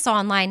 And then I saw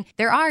online,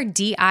 there are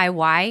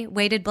DIY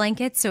weighted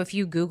blankets. So if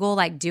you Google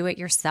like do it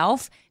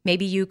yourself,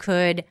 maybe you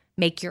could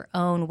make your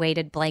own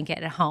weighted blanket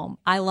at home.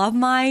 I love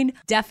mine,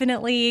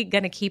 definitely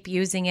going to keep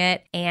using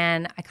it.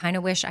 And I kind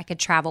of wish I could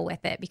travel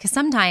with it because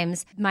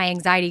sometimes my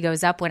anxiety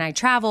goes up when I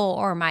travel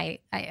or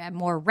I'm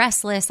more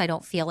restless. I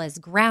don't feel as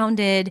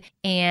grounded.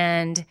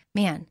 And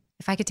man,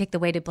 if I could take the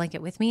weighted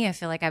blanket with me, I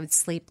feel like I would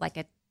sleep like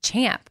a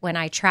champ when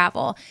I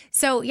travel.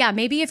 So yeah,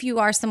 maybe if you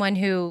are someone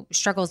who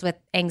struggles with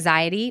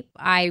anxiety,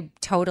 I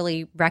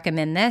totally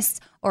recommend this,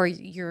 or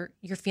you're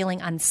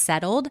feeling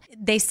unsettled.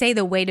 They say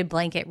the weighted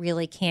blanket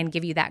really can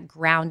give you that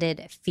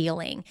grounded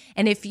feeling.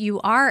 And if you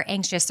are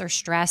anxious or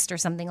stressed or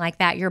something like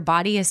that, your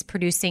body is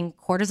producing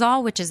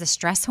cortisol, which is a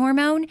stress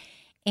hormone,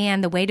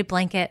 and the weighted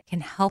blanket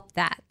can help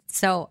that.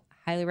 So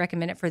highly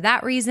recommend it for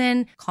that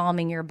reason.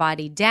 Calming your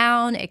body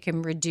down. It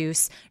can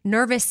reduce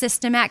nervous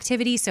system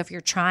activity. So if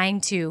you're trying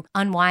to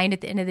unwind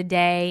at the end of the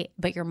day,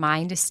 but your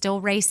mind is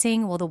still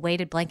racing, well, the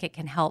weighted blanket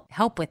can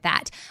help with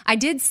that. I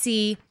did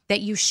see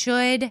that you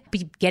should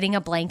be getting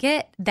a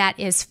blanket that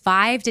is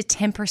 5 to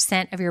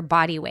 10% of your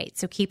body weight.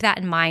 So keep that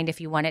in mind if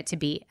you want it to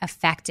be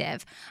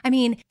effective. I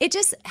mean, it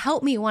just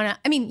helped me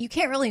you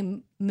can't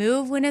really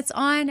move when it's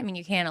on. I mean,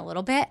 you can a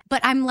little bit,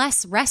 but I'm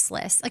less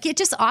restless. Like it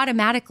just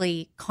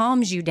automatically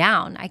calms you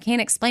down. I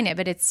can't explain it,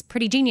 but it's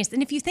pretty genius.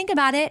 And if you think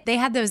about it, they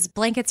had those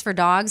blankets for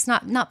dogs,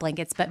 not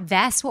blankets, but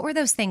vests. What were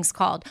those things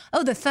called?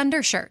 Oh, the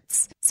Thunder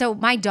shirts. So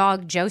my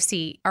dog,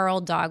 Josie, our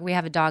old dog, we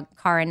have a dog,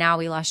 Cara, now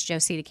we lost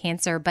Josie to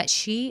cancer, but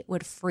she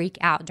would freak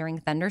out during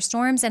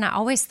thunderstorms. And I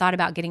always thought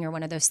about getting her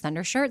one of those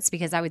Thunder shirts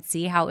because I would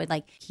see how it would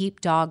like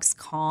keep dogs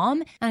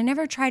calm. And I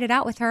never tried it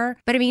out with her.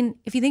 But I mean,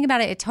 if you think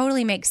about it, it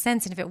totally makes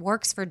sense. And if it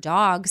works for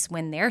dogs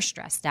when they're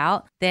stressed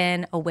out,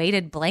 then a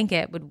weighted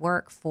blanket would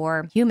work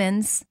for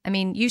humans. I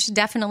mean, you should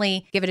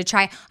definitely give it a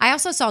try. I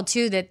also saw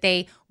too that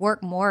they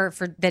work more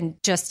than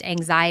just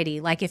anxiety.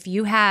 Like if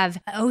you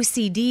have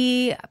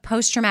OCD,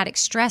 post-traumatic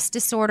stress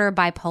disorder,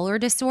 bipolar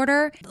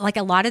disorder, like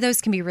a lot of those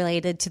can be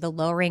related to the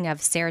lowering of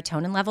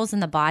serotonin levels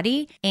in the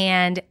body.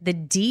 And the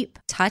deep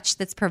touch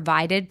that's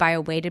provided by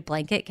a weighted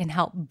blanket can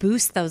help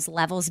boost those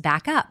levels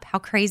back up. How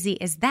crazy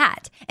is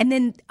that? And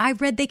then I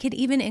read they could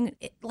even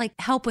like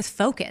help with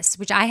focus,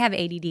 which I have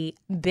ADD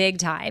big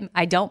time.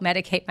 I don't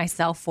medicate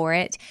myself for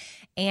it.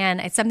 And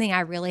it's something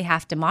I really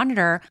have to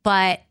monitor.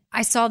 But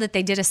I saw that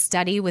they did a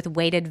study with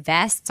weighted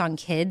vests on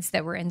kids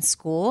that were in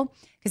school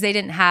because they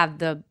didn't have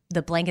the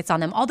blankets on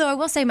them. Although I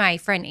will say my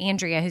friend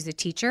Andrea, who's a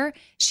teacher,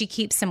 she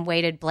keeps some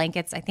weighted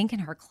blankets, I think, in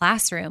her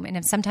classroom.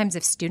 And sometimes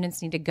if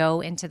students need to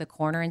go into the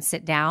corner and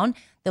sit down,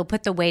 they'll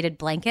put the weighted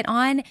blanket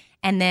on.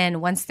 And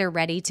then once they're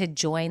ready to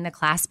join the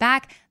class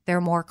back,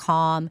 they're more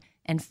calm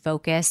and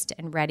focused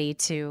and ready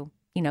to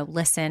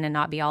listen and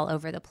not be all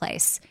over the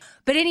place.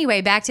 But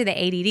anyway, back to the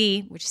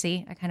ADD, which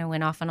I kind of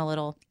went off on a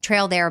little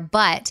trail there.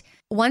 But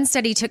one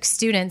study took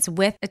students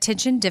with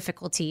attention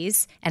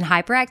difficulties and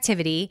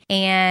hyperactivity,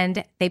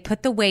 and they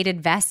put the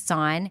weighted vests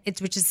on,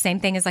 which is the same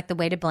thing as like the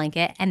weighted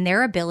blanket, and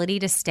their ability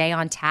to stay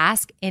on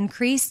task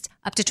increased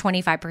up to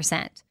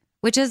 25%,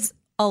 which is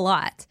a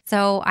lot.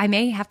 So I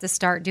may have to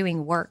start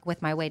doing work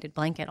with my weighted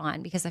blanket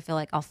on because I feel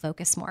like I'll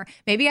focus more.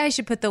 Maybe I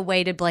should put the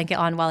weighted blanket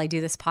on while I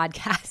do this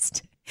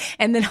podcast.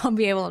 And then I'll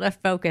be able to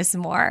focus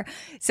more.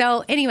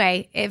 So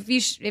anyway, if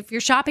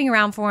you're shopping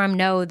around for them,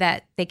 know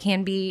that they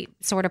can be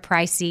sort of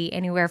pricey,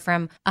 anywhere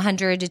from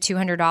 $100 to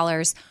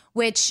 $200,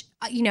 which,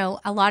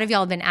 a lot of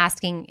y'all have been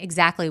asking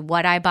exactly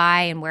what I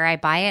buy and where I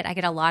buy it. I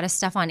get a lot of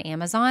stuff on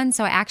Amazon.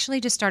 So I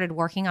actually just started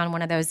working on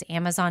one of those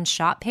Amazon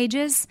shop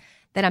pages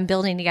that I'm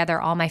building together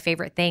all my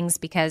favorite things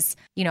because,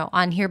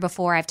 on here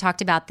before I've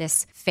talked about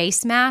this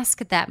face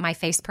mask that my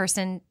face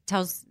person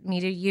tells me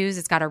to use.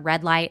 It's got a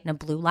red light and a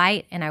blue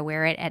light, and I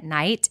wear it at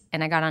night,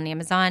 and I got on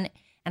Amazon,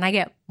 and I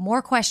get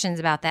more questions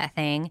about that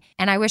thing.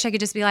 And I wish I could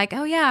just be like,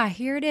 oh yeah,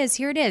 here it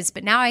is.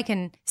 But now I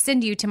can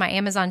send you to my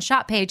Amazon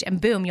shop page and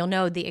boom, you'll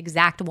know the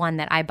exact one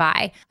that I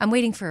buy. I'm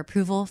waiting for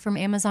approval from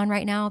Amazon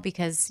right now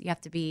because you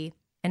have to be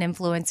an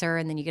influencer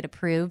and then you get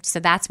approved. So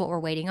that's what we're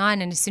waiting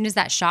on. And as soon as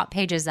that shop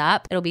page is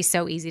up, it'll be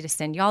so easy to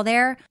send y'all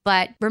there.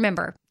 But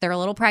remember, they're a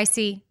little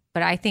pricey,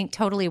 but I think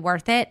totally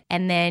worth it.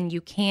 And then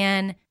you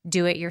can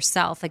do it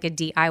yourself, like a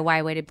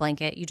DIY weighted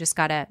blanket. You just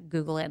got to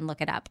Google it and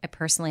look it up. I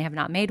personally have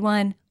not made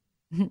one.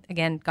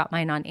 Again, got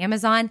mine on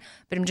Amazon,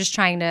 but I'm just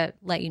trying to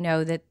let you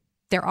know that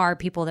there are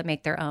people that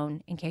make their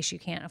own in case you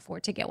can't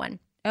afford to get one.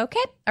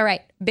 Okay. All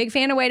right. Big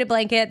fan of weighted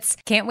blankets.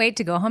 Can't wait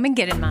to go home and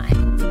get in mine.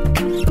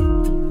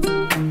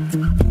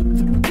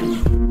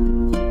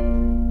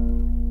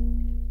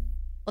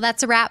 Well,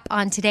 that's a wrap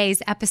on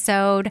today's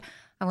episode.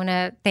 I want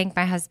to thank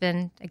my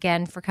husband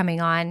again for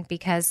coming on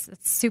because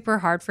it's super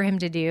hard for him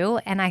to do.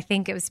 And I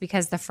think it was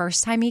because the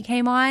first time he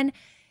came on,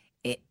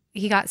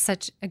 he got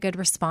such a good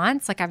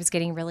response. Like I was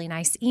getting really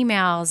nice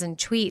emails and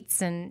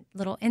tweets and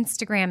little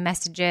Instagram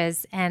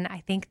messages. And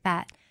I think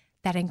that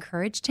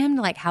encouraged him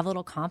to like have a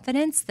little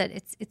confidence that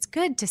it's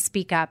good to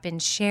speak up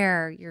and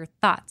share your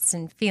thoughts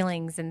and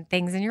feelings and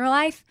things in your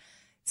life.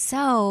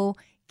 So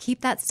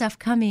keep that stuff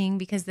coming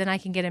because then I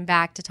can get him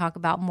back to talk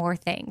about more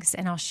things.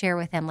 And I'll share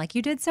with him, like,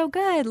 you did so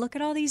good. Look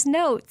at all these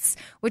notes,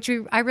 which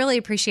I really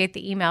appreciate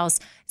the emails.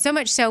 So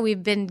much so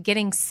we've been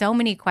getting so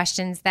many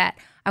questions that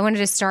I wanted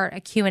to start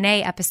a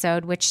Q&A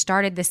episode, which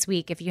started this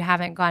week. If you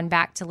haven't gone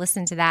back to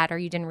listen to that or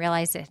you didn't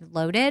realize it had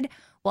loaded,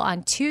 well,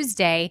 on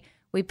Tuesday,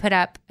 we put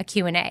up a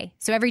Q&A.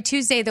 So every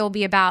Tuesday, there will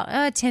be about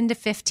a 10 to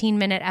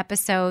 15-minute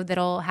episode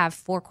that'll have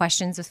 4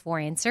 questions with 4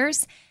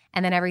 answers.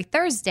 And then every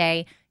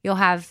Thursday, you'll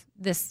have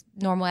this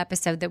normal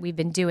episode that we've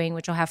been doing,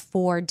 which will have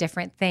 4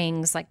 different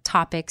things like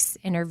topics,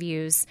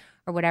 interviews,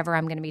 or whatever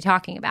I'm going to be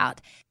talking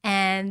about.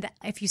 And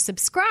if you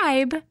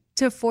subscribe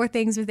to 4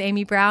 Things with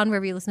Amy Brown,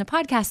 wherever you listen to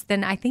podcasts,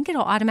 then I think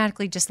it'll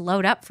automatically just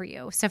load up for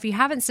you. So if you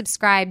haven't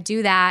subscribed,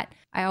 do that.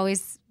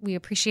 We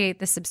appreciate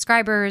the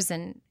subscribers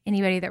and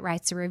anybody that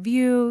writes a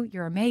review.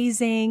 You're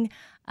amazing.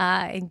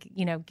 And,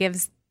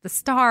 gives the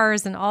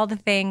stars and all the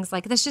things.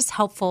 Like, that's just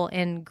helpful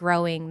in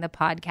growing the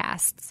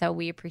podcast. So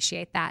we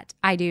appreciate that.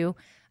 I do.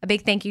 A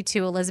big thank you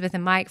to Elizabeth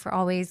and Mike for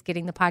always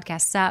getting the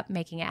podcasts up,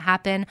 making it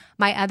happen.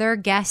 My other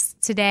guests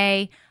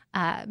today,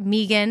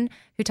 Megan,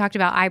 who talked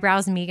about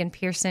eyebrows, Megan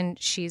Pearson,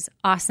 she's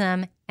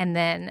awesome. And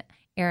then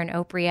Erin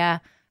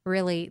Opria.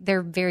 Really,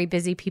 they're very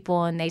busy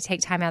people and they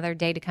take time out of their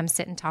day to come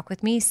sit and talk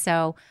with me.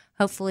 So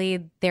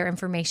hopefully their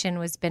information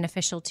was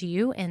beneficial to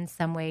you in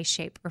some way,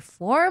 shape, or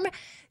form.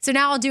 So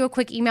now I'll do a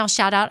quick email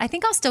shout out. I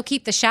think I'll still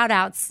keep the shout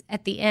outs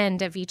at the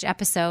end of each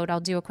episode. I'll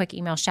do a quick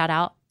email shout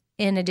out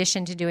in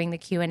addition to doing the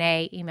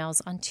Q&A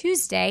emails on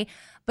Tuesday.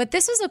 But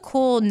this was a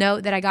cool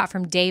note that I got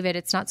from David.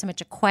 It's not so much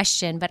a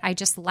question, but I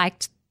just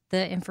liked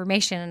the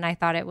information and I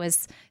thought it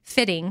was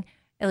fitting,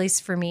 at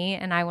least for me,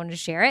 and I wanted to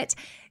share it.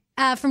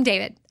 From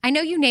David, I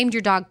know you named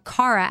your dog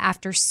Kara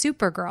after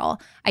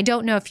Supergirl. I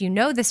don't know if you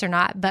know this or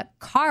not, but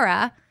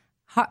Kara,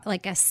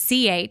 like a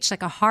CH,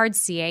 like a hard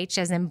CH,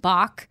 as in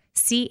Bach,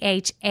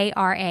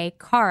 C-H-A-R-A,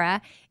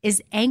 Kara,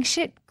 is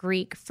ancient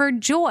Greek for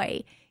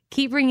joy.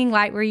 Keep bringing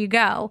light where you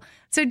go.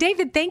 So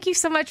David, thank you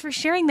so much for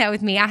sharing that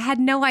with me. I had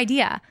no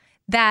idea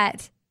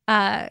that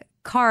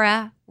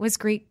Kara was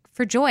Greek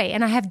for joy,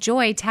 and I have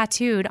joy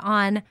tattooed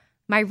on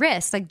my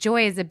wrist. Like,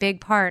 joy is a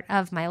big part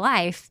of my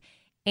life.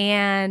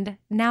 And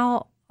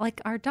now, like,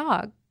 our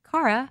dog,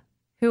 Kara,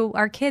 who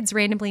our kids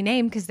randomly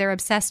named because they're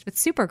obsessed with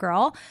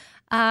Supergirl,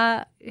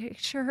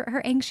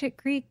 her ancient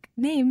Greek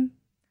name,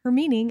 her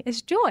meaning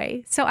is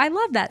joy. So I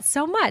love that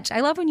so much. I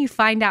love when you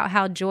find out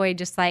how joy,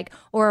 just like,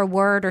 or a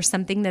word or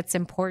something that's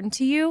important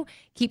to you,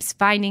 keeps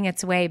finding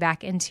its way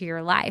back into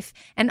your life.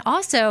 And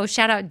also,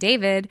 shout out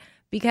David,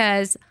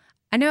 because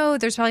I know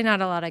there's probably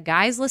not a lot of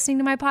guys listening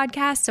to my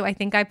podcast, so I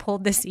think I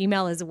pulled this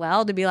email as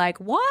well to be like,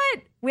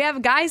 what? We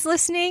have guys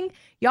listening?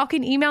 Y'all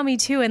can email me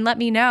too and let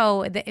me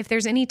know that if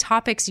there's any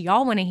topics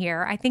y'all want to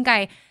hear. I think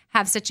I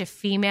have such a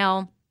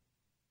female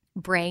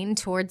brain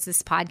towards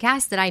this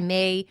podcast that I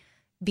may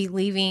be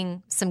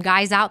leaving some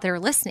guys out there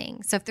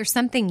listening. So if there's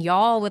something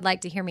y'all would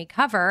like to hear me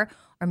cover,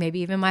 or maybe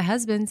even my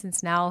husband,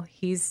 since now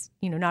he's,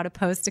 not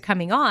opposed to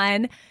coming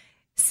on,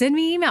 send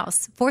me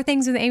emails,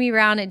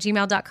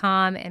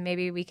 4thingswithamybrown@gmail.com, and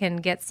maybe we can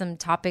get some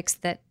topics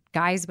that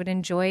guys would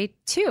enjoy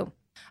too.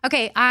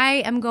 Okay,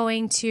 I am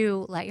going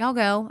to let y'all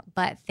go,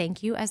 but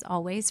thank you as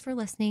always for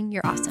listening.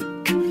 You're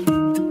awesome. Be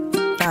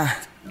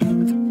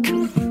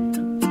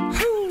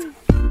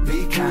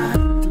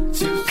kind,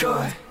 choose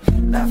joy,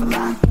 laugh a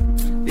lot.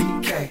 Be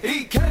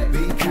kind,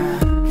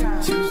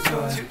 choose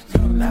joy,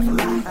 laugh a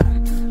lot.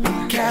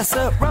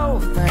 Casserole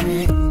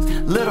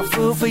thing, little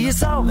food for your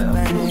soul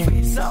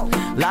thing.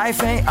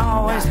 Life ain't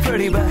always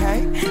pretty, but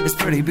hey, it's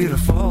pretty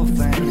beautiful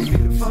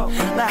thing.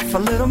 Laugh a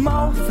little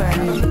more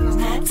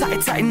thing,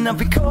 tighten up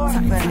your core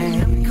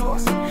thing.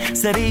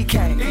 Said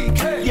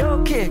EK,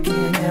 you're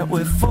kicking it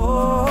with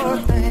 4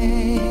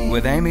 Things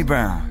with Amy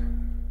Brown.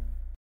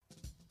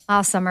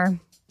 All summer,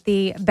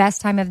 the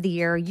best time of the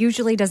year,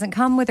 usually doesn't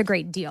come with a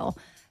great deal.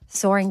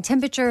 Soaring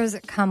temperatures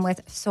come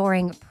with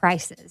soaring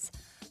prices.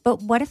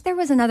 But what if there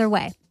was another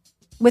way?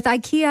 With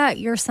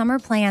IKEA, your summer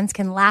plans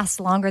can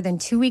last longer than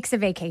 2 weeks of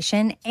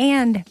vacation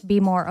and be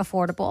more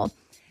affordable.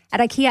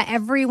 At IKEA,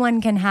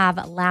 everyone can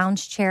have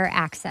lounge chair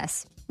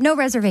access. No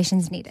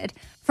reservations needed.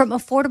 From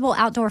affordable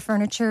outdoor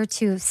furniture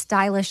to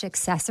stylish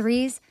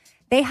accessories,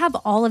 they have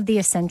all of the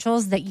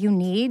essentials that you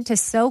need to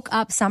soak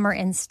up summer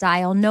in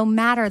style, no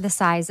matter the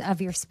size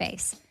of your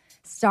space.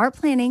 Start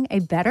planning a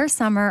better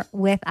summer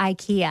with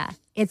IKEA.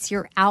 It's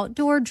your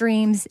outdoor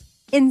dreams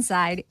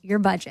inside your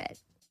budget.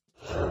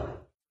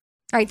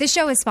 All right, this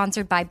show is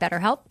sponsored by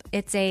BetterHelp.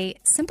 It's a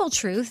simple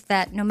truth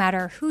that no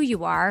matter who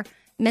you are,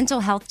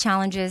 mental health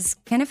challenges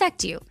can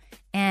affect you,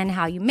 and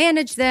how you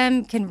manage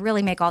them can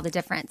really make all the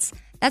difference.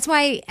 That's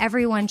why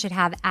everyone should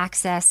have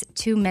access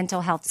to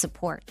mental health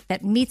support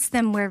that meets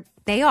them where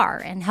they are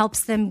and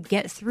helps them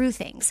get through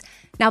things.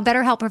 Now,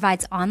 BetterHelp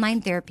provides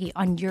online therapy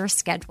on your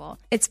schedule.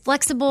 It's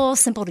flexible,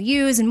 simple to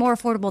use, and more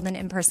affordable than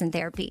in-person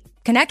therapy.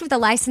 Connect with a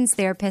licensed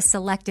therapist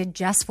selected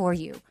just for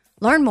you.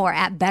 Learn more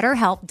at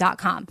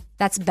BetterHelp.com.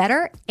 That's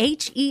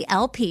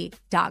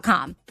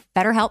BetterHelp.com.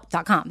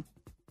 BetterHelp.com.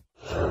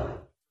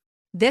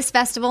 This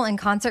festival and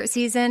concert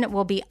season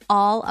will be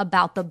all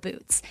about the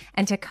boots,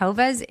 and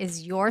Tecovas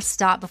is your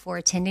stop before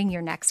attending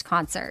your next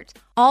concert.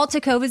 All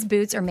Tecovas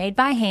boots are made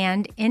by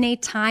hand in a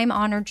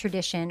time-honored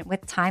tradition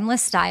with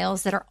timeless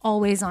styles that are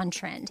always on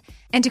trend.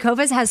 And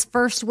Tecovas has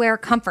first wear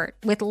comfort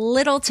with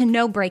little to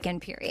no break-in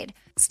period.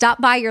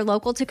 Stop by your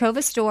local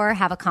Tecovas store,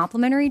 have a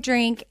complimentary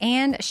drink,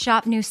 and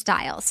shop new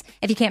styles.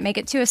 If you can't make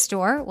it to a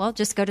store, well,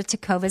 just go to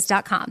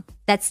tecovas.com.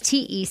 That's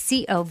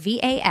TECOVAS.com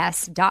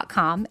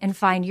and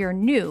find your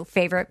new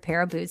favorite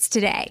pair of boots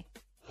today.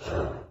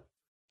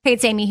 Hey,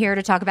 it's Amy here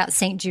to talk about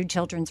St. Jude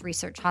Children's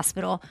Research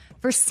Hospital.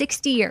 For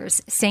 60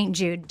 years, St.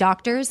 Jude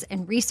doctors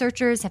and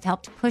researchers have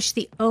helped push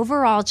the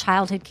overall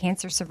childhood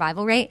cancer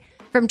survival rate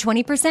from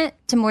 20%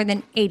 to more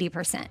than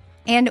 80%.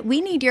 And we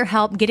need your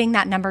help getting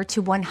that number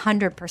to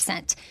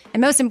 100%.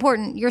 And most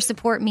important, your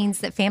support means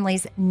that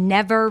families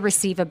never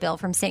receive a bill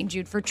from St.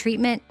 Jude for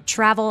treatment,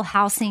 travel,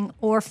 housing,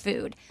 or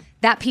food.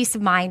 That peace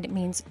of mind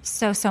means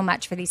so, so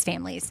much for these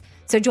families.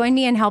 So join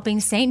me in helping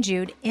St.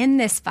 Jude in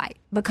this fight.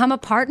 Become a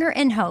partner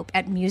in hope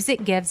at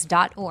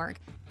musicgives.org.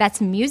 That's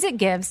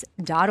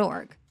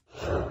musicgives.org.